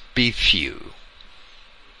words be few.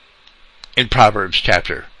 In Proverbs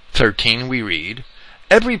chapter 13 we read,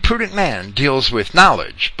 Every prudent man deals with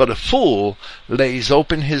knowledge, but a fool lays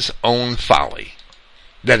open his own folly.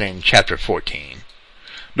 Then in chapter 14,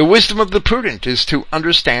 The wisdom of the prudent is to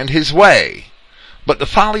understand his way, but the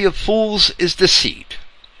folly of fools is deceit.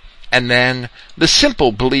 And then, the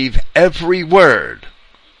simple believe every word,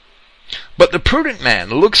 but the prudent man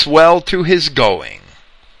looks well to his going.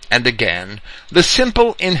 And again, the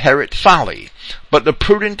simple inherit folly, but the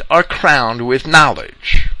prudent are crowned with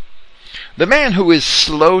knowledge. The man who is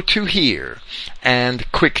slow to hear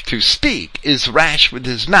and quick to speak is rash with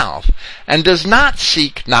his mouth, and does not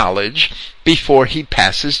seek knowledge before he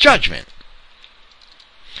passes judgment.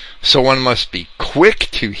 So one must be quick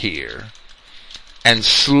to hear and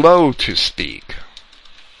slow to speak,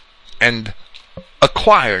 and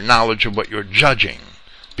acquire knowledge of what you're judging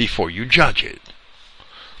before you judge it.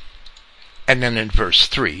 And then in verse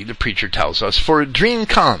 3, the preacher tells us, For a dream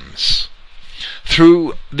comes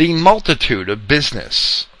through the multitude of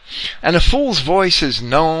business, and a fool's voice is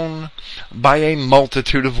known by a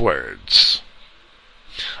multitude of words.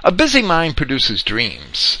 A busy mind produces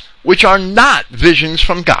dreams, which are not visions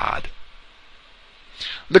from God.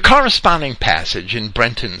 The corresponding passage in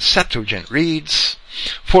Brenton's Septuagint reads,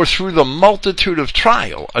 For through the multitude of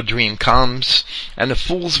trial a dream comes, and a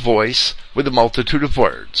fool's voice with a multitude of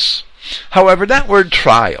words. However, that word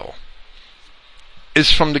trial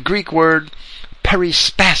is from the Greek word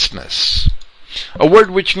perispasmus, a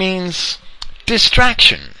word which means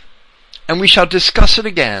distraction, and we shall discuss it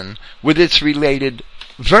again with its related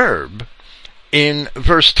verb in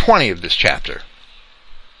verse 20 of this chapter.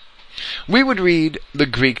 We would read the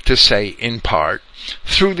Greek to say, in part,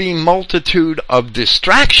 through the multitude of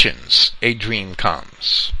distractions a dream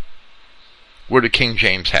comes, where the King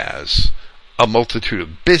James has a multitude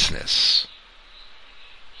of business,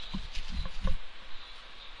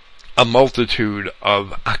 a multitude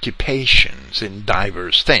of occupations in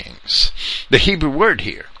divers things. The Hebrew word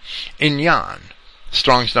here, inyan,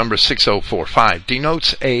 Strong's number 6045,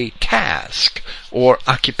 denotes a task or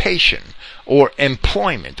occupation or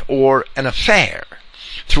employment or an affair.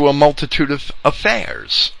 Through a multitude of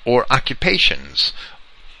affairs or occupations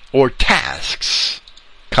or tasks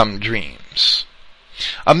come dreams.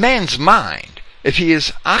 A man's mind, if he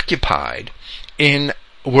is occupied in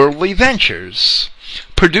worldly ventures,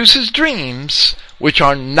 produces dreams which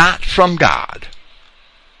are not from God.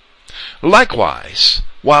 Likewise,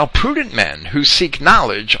 while prudent men who seek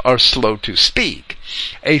knowledge are slow to speak,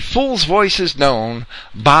 a fool's voice is known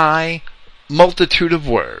by multitude of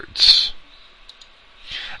words.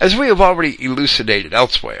 As we have already elucidated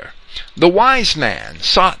elsewhere, the wise man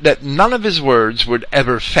sought that none of his words would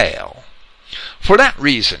ever fail. For that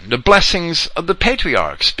reason, the blessings of the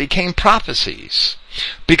patriarchs became prophecies,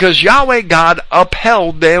 because Yahweh God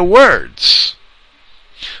upheld their words.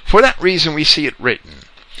 For that reason we see it written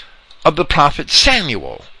of the prophet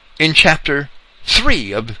Samuel in chapter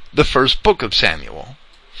 3 of the first book of Samuel.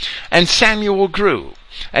 And Samuel grew,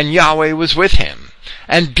 and Yahweh was with him,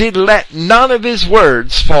 and did let none of his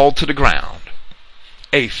words fall to the ground.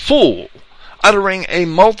 A fool, uttering a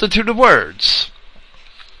multitude of words.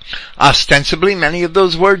 Ostensibly, many of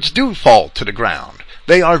those words do fall to the ground.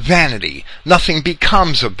 They are vanity. Nothing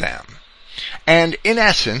becomes of them. And in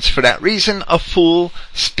essence, for that reason, a fool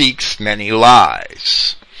speaks many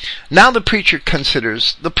lies. Now the preacher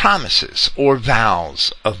considers the promises or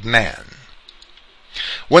vows of men.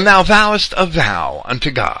 When thou vowest a vow unto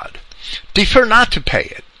God, defer not to pay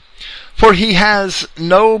it, for he has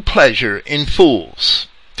no pleasure in fools.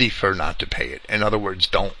 Defer not to pay it. In other words,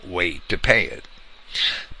 don't wait to pay it.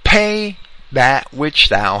 Pay that which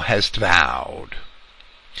thou hast vowed.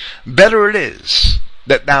 Better it is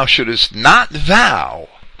that thou shouldest not vow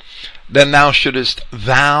than thou shouldest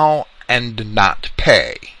vow and not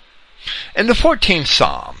pay. In the 14th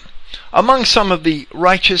Psalm, among some of the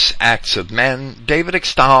righteous acts of men, David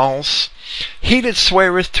extols, he that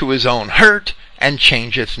sweareth to his own hurt and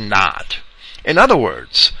changeth not. In other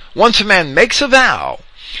words, once a man makes a vow,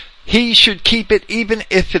 he should keep it even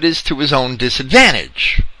if it is to his own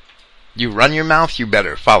disadvantage. You run your mouth, you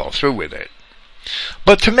better follow through with it.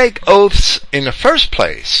 But to make oaths in the first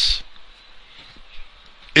place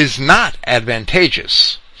is not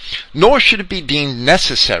advantageous, nor should it be deemed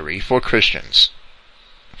necessary for Christians.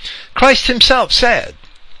 Christ himself said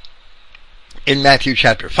in Matthew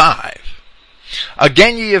chapter 5,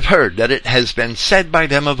 Again ye have heard that it has been said by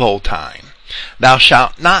them of old time, Thou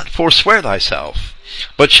shalt not forswear thyself,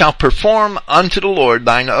 but shalt perform unto the Lord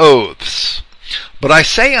thine oaths. But I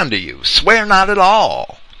say unto you, swear not at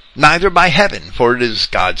all, neither by heaven, for it is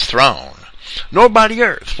God's throne, nor by the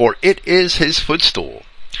earth, for it is his footstool,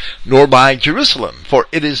 nor by Jerusalem, for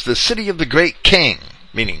it is the city of the great king,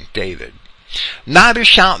 meaning David. Neither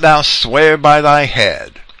shalt thou swear by thy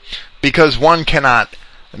head, because one cannot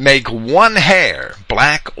make one hair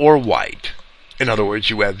black or white. In other words,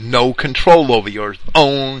 you have no control over your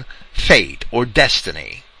own fate or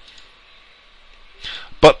destiny.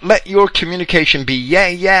 But let your communication be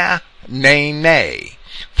yea, yea, nay, nay.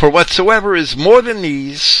 For whatsoever is more than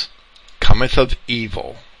these cometh of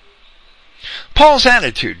evil. Paul's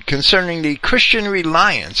attitude concerning the Christian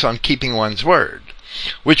reliance on keeping one's word,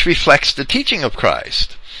 which reflects the teaching of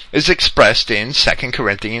Christ, is expressed in 2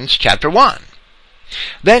 Corinthians chapter 1.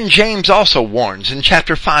 Then James also warns in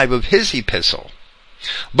chapter 5 of his epistle,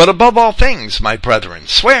 But above all things, my brethren,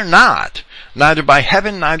 swear not, neither by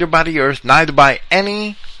heaven, neither by the earth, neither by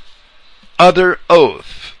any other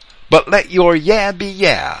oath, but let your yea be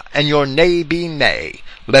yea, and your nay be nay,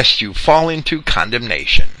 lest you fall into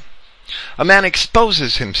condemnation. A man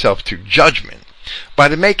exposes himself to judgment by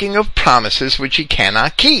the making of promises which he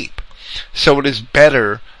cannot keep, so it is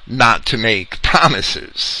better not to make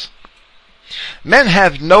promises. Men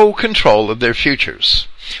have no control of their futures,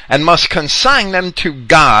 and must consign them to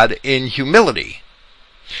God in humility.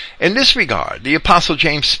 In this regard, the Apostle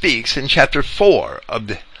James speaks in chapter 4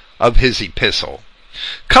 of his epistle.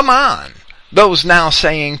 Come on, those now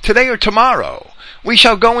saying, Today or tomorrow, we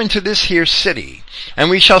shall go into this here city, and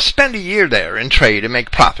we shall spend a year there in trade and make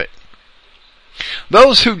profit.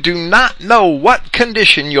 Those who do not know what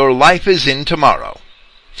condition your life is in tomorrow.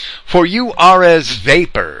 For you are as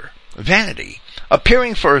vapor, vanity,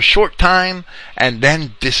 appearing for a short time and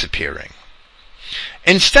then disappearing.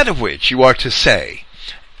 Instead of which you are to say,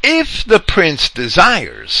 If the prince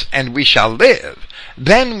desires, and we shall live,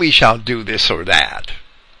 then we shall do this or that.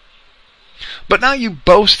 But now you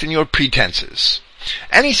boast in your pretenses.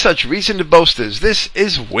 Any such reason to boast as this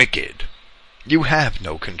is wicked. You have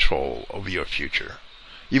no control over your future.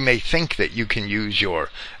 You may think that you can use your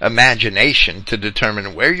imagination to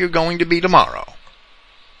determine where you're going to be tomorrow.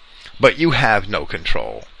 but you have no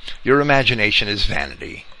control. Your imagination is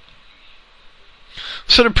vanity.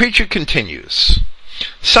 So the preacher continues,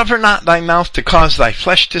 "Suffer not thy mouth to cause thy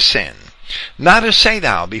flesh to sin, neither say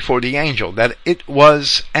thou before the angel that it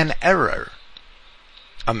was an error,"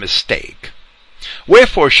 a mistake.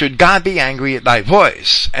 "Wherefore should God be angry at thy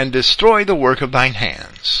voice, and destroy the work of thine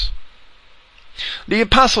hands?" The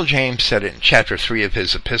Apostle James said in chapter 3 of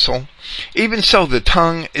his epistle, "Even so the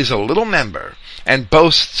tongue is a little member, and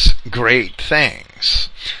boasts great things.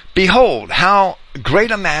 Behold, how great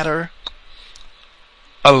a matter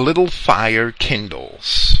a little fire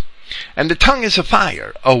kindles. And the tongue is a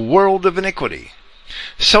fire, a world of iniquity.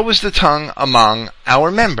 So is the tongue among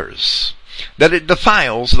our members, that it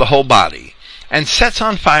defiles the whole body, and sets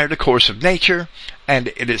on fire the course of nature, and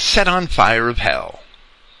it is set on fire of hell."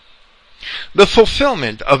 The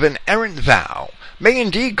fulfillment of an errant vow may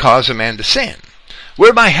indeed cause a man to sin,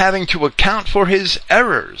 whereby having to account for his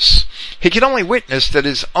errors, he can only witness that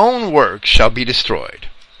his own work shall be destroyed.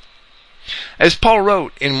 As Paul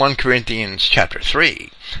wrote in 1 Corinthians chapter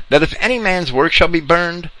 3, that if any man's work shall be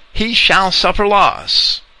burned, he shall suffer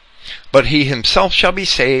loss, but he himself shall be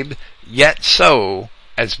saved, yet so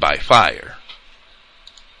as by fire.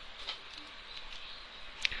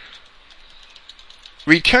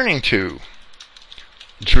 Returning to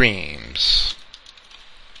dreams,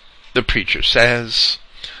 the preacher says,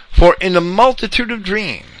 "For in the multitude of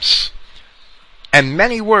dreams and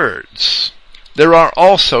many words there are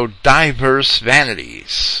also diverse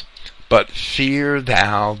vanities, but fear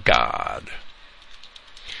thou God."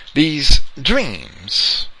 These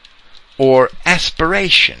dreams, or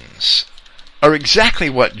aspirations, are exactly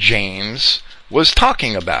what James was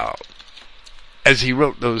talking about as he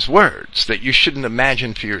wrote those words, that you shouldn't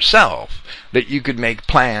imagine for yourself that you could make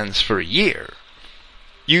plans for a year.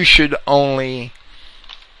 You should only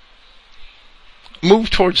move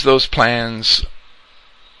towards those plans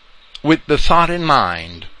with the thought in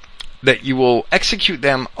mind that you will execute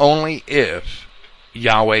them only if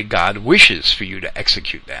Yahweh God wishes for you to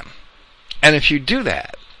execute them. And if you do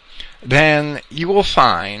that, then you will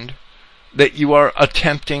find that you are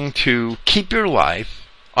attempting to keep your life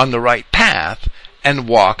on the right path and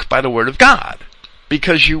walk by the Word of God,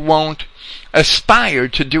 because you won't aspire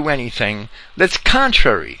to do anything that's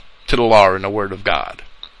contrary to the law and the Word of God.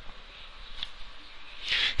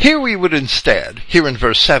 Here in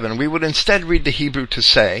verse 7, we would instead read the Hebrew to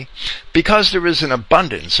say, "Because there is an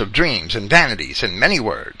abundance of dreams and vanities and many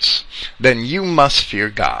words, then you must fear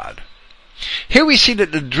God." Here we see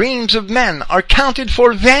that the dreams of men are counted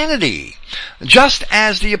for vanity, just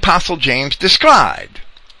as the Apostle James described,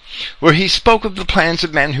 where he spoke of the plans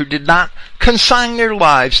of men who did not consign their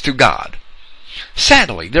lives to God.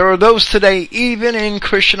 Sadly, there are those today, even in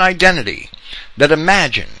Christian identity, that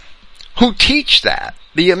who teach that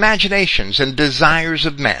the imaginations and desires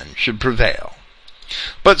of men should prevail.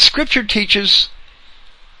 But Scripture teaches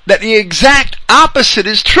that the exact opposite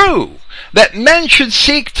is true, that men should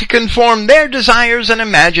seek to conform their desires and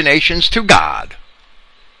imaginations to God.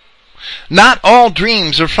 Not all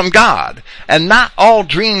dreams are from God, and not all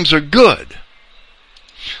dreams are good.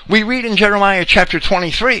 We read in Jeremiah chapter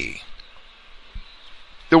 23,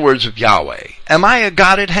 the words of Yahweh, "Am I a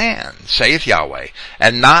God at hand, saith Yahweh,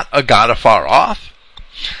 and not a God afar off?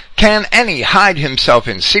 Can any hide himself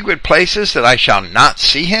in secret places that I shall not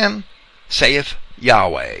see him, saith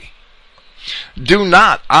Yahweh? Do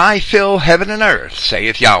not I fill heaven and earth,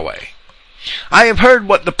 saith Yahweh? I have heard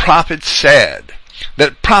what the prophets said,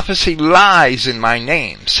 that prophecy lies in my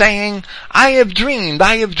name, saying, I have dreamed,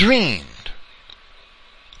 I have dreamed.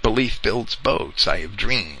 Belief builds boats, I have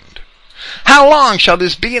dreamed. How long shall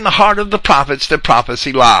this be in the heart of the prophets that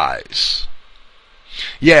prophecy lies?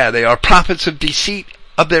 Yeah, they are prophets of deceit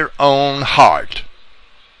of their own heart.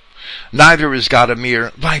 Neither is God a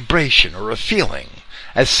mere vibration or a feeling,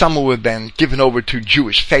 as some who have been given over to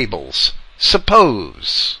Jewish fables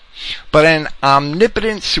suppose, but an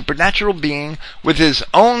omnipotent supernatural being with his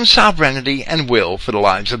own sovereignty and will for the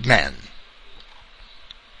lives of men.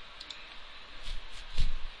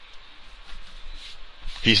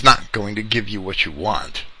 He's not going to give you what you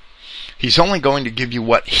want. He's only going to give you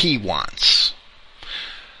what he wants.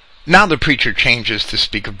 Now the preacher changes to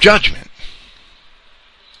speak of judgment.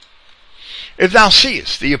 If thou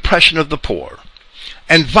seest the oppression of the poor,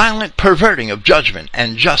 and violent perverting of judgment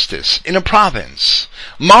and justice in a province,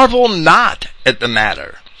 marvel not at the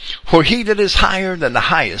matter, for he that is higher than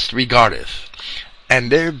the highest regardeth,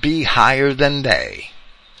 and there be higher than they.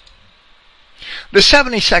 The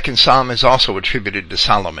 72nd Psalm is also attributed to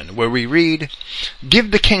Solomon, where we read,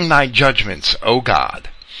 Give the king thy judgments, O God,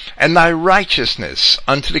 and thy righteousness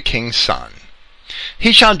unto the king's son.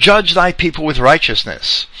 He shall judge thy people with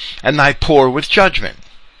righteousness, and thy poor with judgment.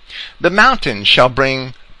 The mountains shall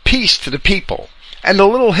bring peace to the people, and the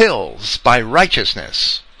little hills by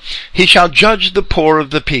righteousness. He shall judge the poor of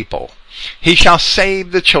the people. He shall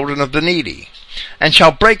save the children of the needy, and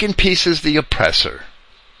shall break in pieces the oppressor.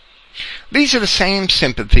 These are the same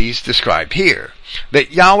sympathies described here,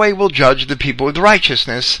 that Yahweh will judge the people with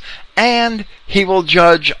righteousness, and he will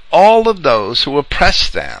judge all of those who oppress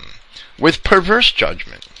them with perverse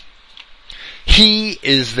judgment. He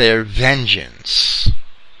is their vengeance.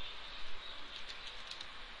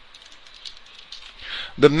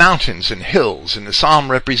 The mountains and hills in the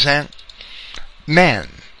psalm represent men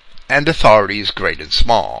and authorities great and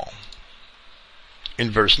small.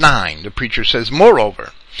 In verse 9, the preacher says,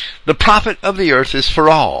 Moreover, the profit of the earth is for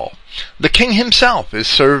all. The king himself is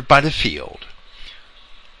served by the field.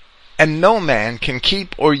 And no man can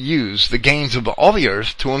keep or use the gains of all the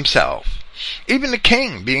earth to himself. Even the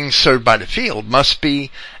king, being served by the field, must be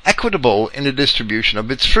equitable in the distribution of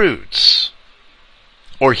its fruits,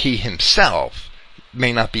 or he himself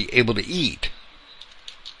may not be able to eat.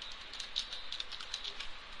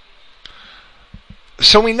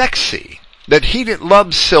 So we next see that he that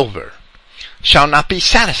loves silver shall not be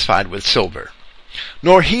satisfied with silver,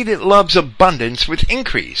 nor he that loves abundance with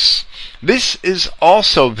increase. This is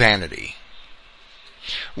also vanity.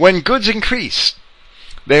 When goods increase,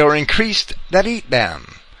 they are increased that eat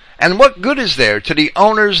them. And what good is there to the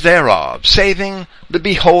owners thereof, saving the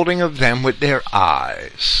beholding of them with their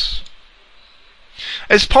eyes?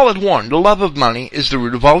 As Paul had warned, the love of money is the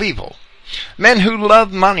root of all evil. Men who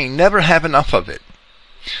love money never have enough of it.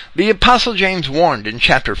 The Apostle James warned in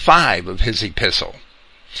chapter 5 of his epistle,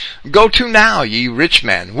 Go to now, ye rich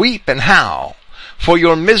men, weep and howl, for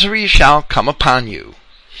your misery shall come upon you.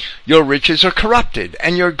 Your riches are corrupted,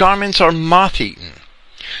 and your garments are moth-eaten.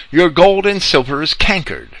 Your gold and silver is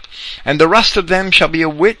cankered, and the rust of them shall be a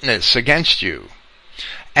witness against you,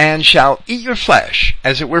 and shall eat your flesh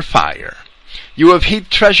as it were fire. You have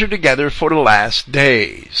heaped treasure together for the last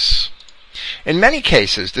days. In many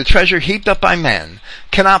cases, the treasure heaped up by men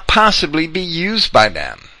cannot possibly be used by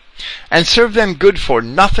them, and serve them good for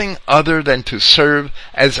nothing other than to serve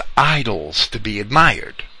as idols to be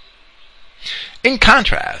admired. In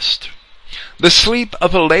contrast, the sleep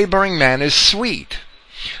of a laboring man is sweet,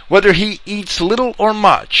 whether he eats little or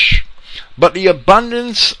much, but the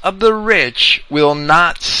abundance of the rich will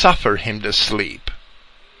not suffer him to sleep.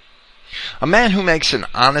 A man who makes an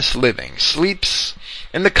honest living sleeps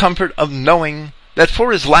in the comfort of knowing that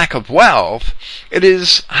for his lack of wealth, it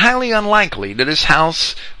is highly unlikely that his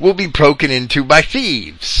house will be broken into by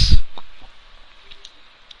thieves.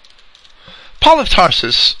 Paul of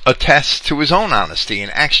Tarsus attests to his own honesty in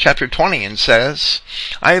Acts chapter 20 and says,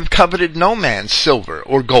 I have coveted no man's silver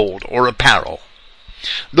or gold or apparel.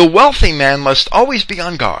 The wealthy man must always be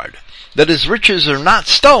on guard that his riches are not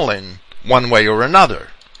stolen one way or another.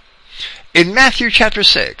 In Matthew chapter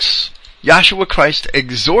 6, Yahshua Christ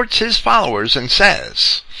exhorts his followers and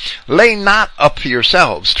says, Lay not up for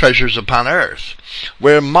yourselves treasures upon earth,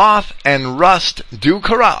 where moth and rust do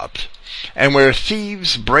corrupt, and where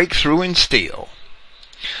thieves break through and steal.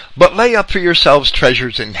 But lay up for yourselves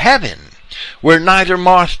treasures in heaven, where neither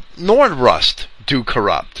moth nor rust do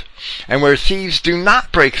corrupt, and where thieves do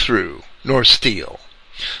not break through nor steal.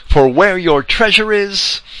 For where your treasure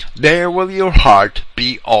is, there will your heart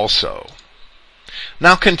be also.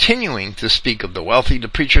 Now continuing to speak of the wealthy, the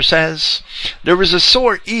preacher says, There is a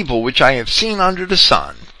sore evil which I have seen under the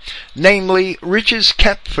sun, namely, riches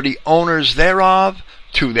kept for the owners thereof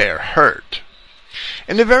to their hurt.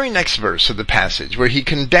 In the very next verse of the passage, where he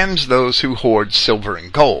condemns those who hoard silver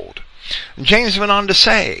and gold, James went on to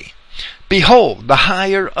say, Behold, the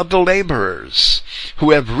hire of the laborers, who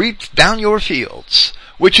have reaped down your fields,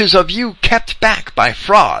 which is of you kept back by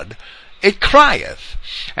fraud, it crieth,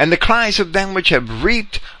 and the cries of them which have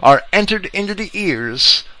reaped are entered into the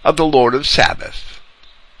ears of the Lord of Sabaoth.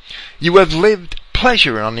 You have lived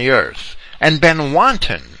pleasure on the earth, and been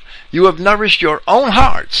wanton. You have nourished your own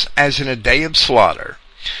hearts as in a day of slaughter.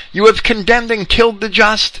 You have condemned and killed the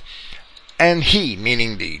just, and he,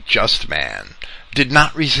 meaning the just man, did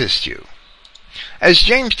not resist you. As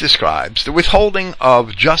James describes, the withholding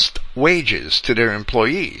of just wages to their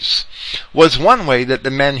employees was one way that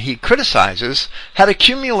the men he criticizes had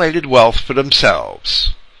accumulated wealth for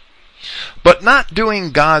themselves. But not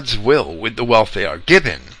doing God's will with the wealth they are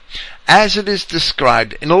given, as it is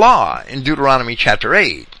described in the law in Deuteronomy chapter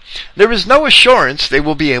 8, there is no assurance they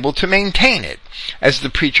will be able to maintain it, as the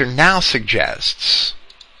preacher now suggests.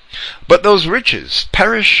 But those riches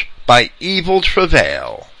perish by evil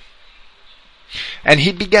travail. And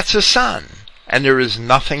he begets a son, and there is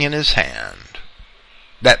nothing in his hand.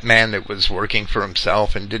 That man that was working for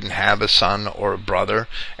himself and didn't have a son or a brother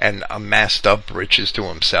and amassed up riches to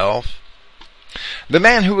himself. The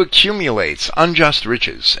man who accumulates unjust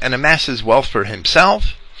riches and amasses wealth for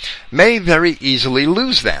himself may very easily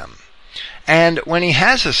lose them, and when he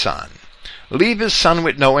has a son, leave his son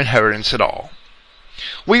with no inheritance at all.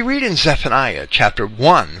 We read in Zephaniah chapter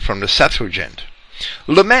 1 from the Septuagint,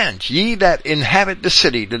 "Lament, ye that inhabit the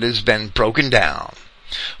city that has been broken down.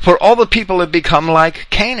 For all the people have become like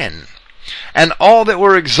Canaan, and all that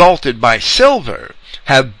were exalted by silver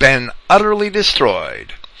have been utterly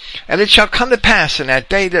destroyed. And it shall come to pass in that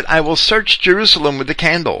day that I will search Jerusalem with the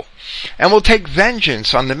candle, and will take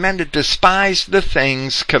vengeance on the men that despise the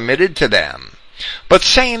things committed to them, but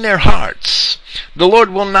say in their hearts, the Lord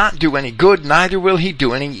will not do any good, neither will he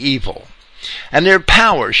do any evil. And their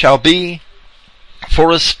power shall be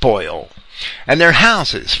for a spoil, and their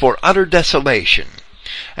houses for utter desolation.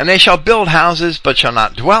 And they shall build houses, but shall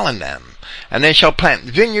not dwell in them. And they shall plant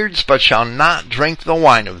vineyards, but shall not drink the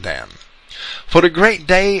wine of them. For the great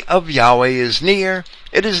day of Yahweh is near.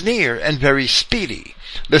 It is near and very speedy.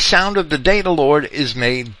 The sound of the day of the Lord is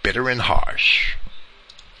made bitter and harsh."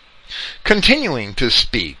 Continuing to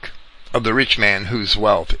speak of the rich man whose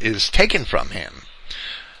wealth is taken from him.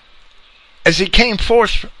 "As he came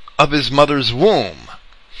forth of his mother's womb,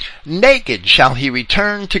 naked shall he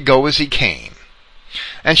return to go as he came,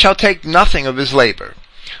 and shall take nothing of his labor,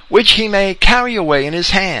 which he may carry away in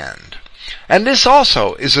his hand. And this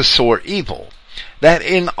also is a sore evil, that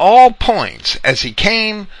in all points as he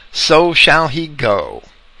came, so shall he go.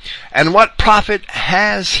 And what profit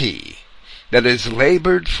has he that is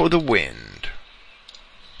labored for the wind?"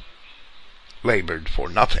 Labored for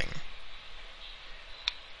nothing.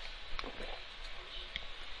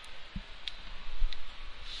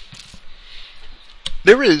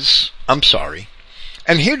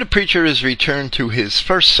 And here the preacher is returned to his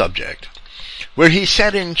first subject, where he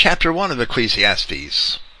said in chapter 1 of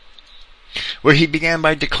Ecclesiastes, where he began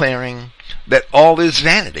by declaring that all is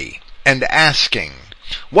vanity, and asking,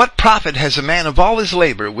 "What profit has a man of all his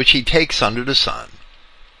labor which he takes under the sun?"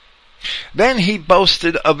 Then he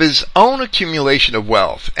boasted of his own accumulation of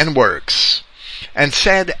wealth and works, and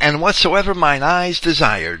said, "And whatsoever mine eyes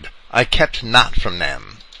desired, I kept not from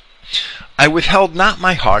them. I withheld not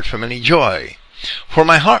my heart from any joy. For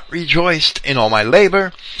my heart rejoiced in all my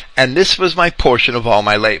labor, and this was my portion of all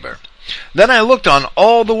my labor. Then I looked on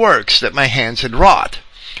all the works that my hands had wrought,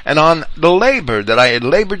 and on the labor that I had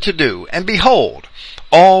labored to do, and behold,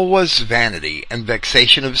 all was vanity and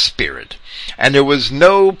vexation of spirit, and there was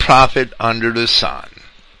no profit under the sun."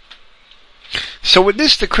 So with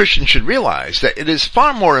this, the Christian should realize that it is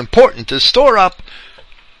far more important to store up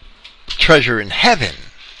treasure in heaven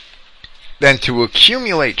than to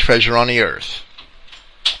accumulate treasure on the earth.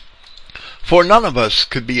 For none of us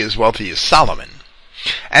could be as wealthy as Solomon,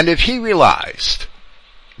 and if he realized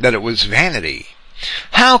that it was vanity,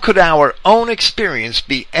 how could our own experience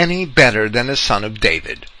be any better than the son of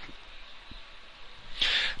David?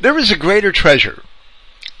 There is a greater treasure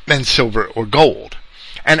than silver or gold,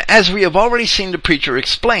 and as we have already seen the preacher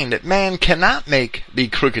explain that man cannot make the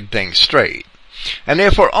crooked things straight, and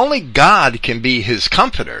therefore only God can be his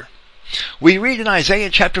comforter, we read in Isaiah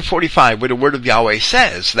chapter 45 where the word of Yahweh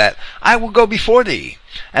says that "I will go before thee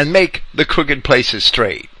and make the crooked places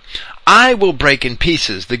straight. I will break in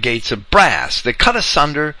pieces the gates of brass that cut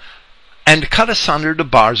asunder the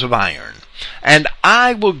bars of iron. And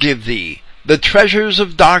I will give thee the treasures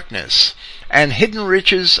of darkness and hidden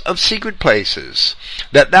riches of secret places,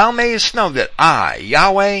 that thou mayest know that I,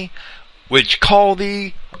 Yahweh, which call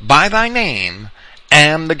thee by thy name,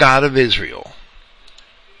 am the God of Israel."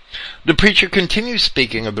 The preacher continues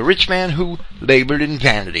speaking of the rich man who labored in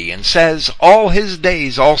vanity, and says, "All his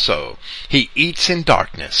days also he eats in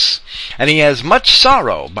darkness, and he has much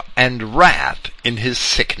sorrow and wrath in his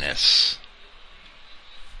sickness."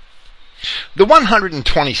 The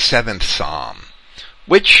 127th Psalm,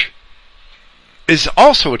 which is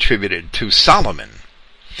also attributed to Solomon,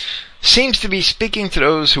 seems to be speaking to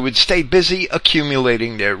those who would stay busy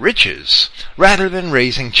accumulating their riches rather than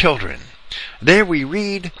raising children. There we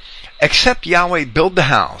read, "Except Yahweh build the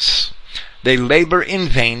house, they labor in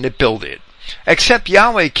vain that build it. Except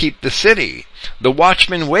Yahweh keep the city, the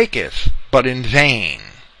watchman waketh, but in vain.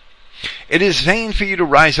 It is vain for you to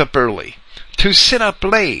rise up early, to sit up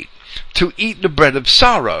late, to eat the bread of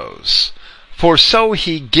sorrows, for so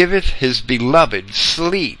he giveth his beloved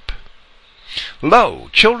sleep. Lo,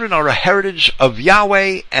 children are a heritage of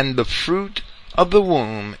Yahweh, and the fruit of the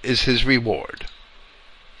womb is his reward."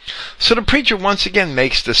 So the preacher once again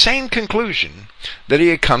makes the same conclusion that he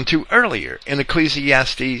had come to earlier in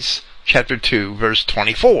Ecclesiastes chapter 2 verse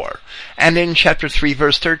 24 and in chapter 3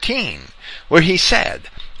 verse 13, where he said,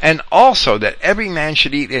 "And also that every man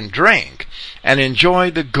should eat and drink and enjoy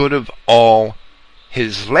the good of all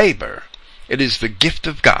his labor. It is the gift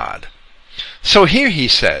of God." So here he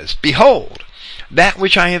says, "Behold, that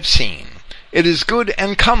which I have seen, it is good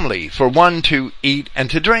and comely for one to eat and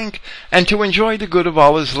to drink, and to enjoy the good of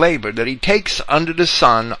all his labor that he takes under the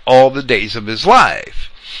sun all the days of his life,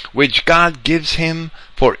 which God gives him,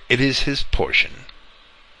 for it is his portion."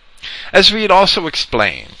 As we had also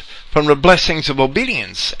explained, from the blessings of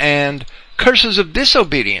obedience and curses of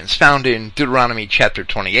disobedience found in Deuteronomy chapter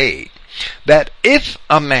 28, that if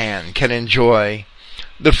a man can enjoy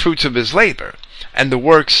the fruits of his labor and the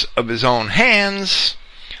works of his own hands,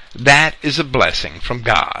 that is a blessing from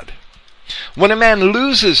God. When a man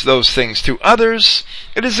loses those things to others,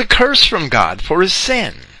 it is a curse from God for his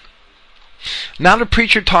sin. Now the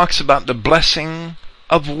preacher talks about the blessing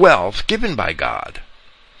of wealth given by God.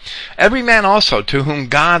 Every man also to whom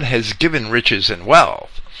God has given riches and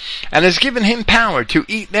wealth, and has given him power to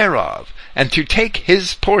eat thereof, and to take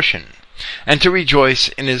his portion, and to rejoice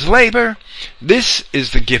in his labor, this is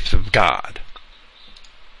the gift of God.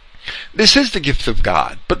 This is the gift of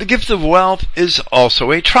God, but the gift of wealth is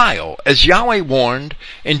also a trial, as Yahweh warned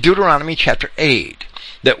in Deuteronomy chapter 8,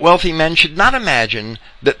 that wealthy men should not imagine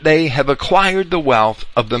that they have acquired the wealth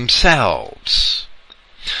of themselves.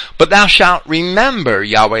 "But thou shalt remember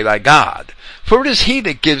Yahweh thy God, for it is he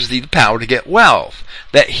that gives thee the power to get wealth,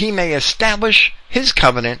 that he may establish his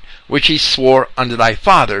covenant which he swore unto thy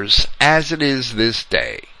fathers, as it is this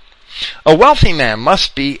day." A wealthy man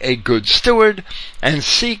must be a good steward and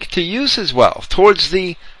seek to use his wealth towards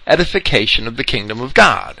the edification of the kingdom of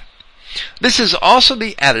God. This is also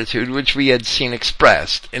the attitude which we had seen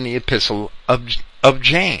expressed in the epistle of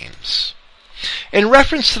James. In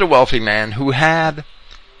reference to the wealthy man who had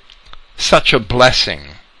such a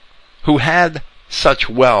blessing, who had such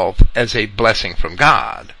wealth as a blessing from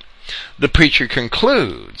God, the preacher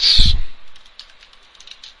concludes,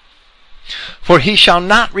 "For he shall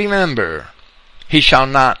not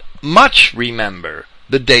much remember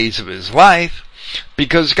the days of his life,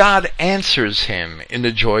 because God answers him in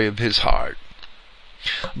the joy of his heart."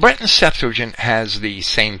 Brenton's Septuagint has the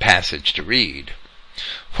same passage to read,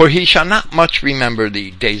 "For he shall not much remember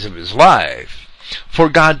the days of his life, for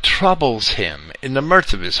God troubles him in the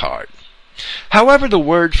mirth of his heart." However, the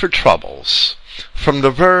word for troubles, from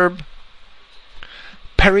the verb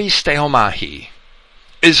peristeomahi,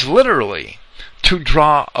 is literally to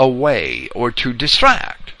draw away or to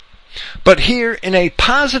distract. But here, in a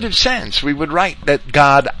positive sense, we would write that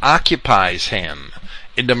God occupies him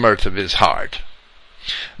in the mirth of his heart.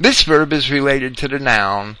 This verb is related to the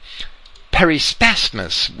noun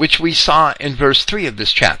perispasmus, which we saw in verse 3 of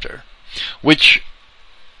this chapter, which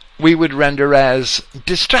we would render as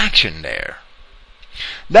distraction there.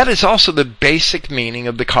 That is also the basic meaning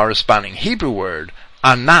of the corresponding Hebrew word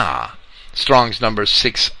anah, Strong's number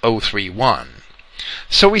 6031.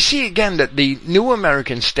 So we see again that the New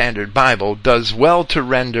American Standard Bible does well to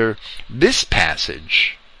render this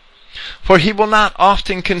passage, "For he will not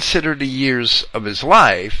often consider the years of his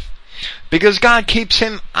life, because God keeps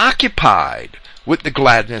him occupied with the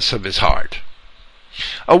gladness of his heart."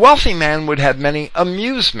 A wealthy man would have many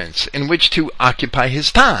amusements in which to occupy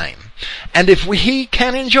his time, and if he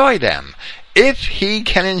can enjoy them,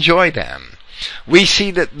 we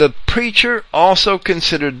see that the preacher also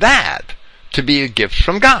considered that to be a gift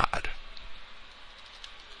from God.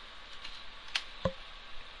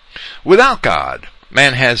 Without God,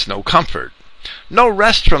 man has no comfort, no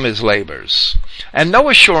rest from his labors, and no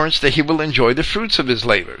assurance that he will enjoy the fruits of his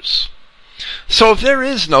labors. So if there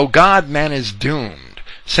is no God, man is doomed,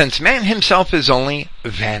 since man himself is only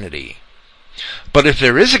vanity. But if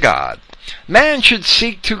there is a God, man should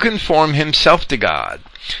seek to conform himself to God,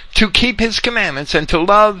 to keep his commandments, and to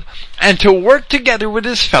love and to work together with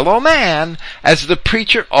his fellow man, as the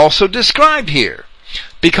preacher also described here,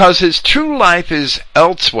 because his true life is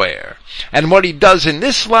elsewhere, and what he does in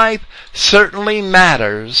this life certainly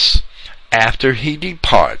matters after he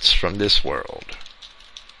departs from this world.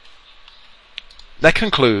 That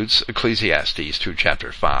concludes Ecclesiastes 2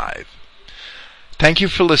 chapter 5. Thank you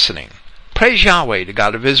for listening. Praise Yahweh, the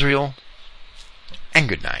God of Israel, and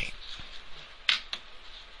good night.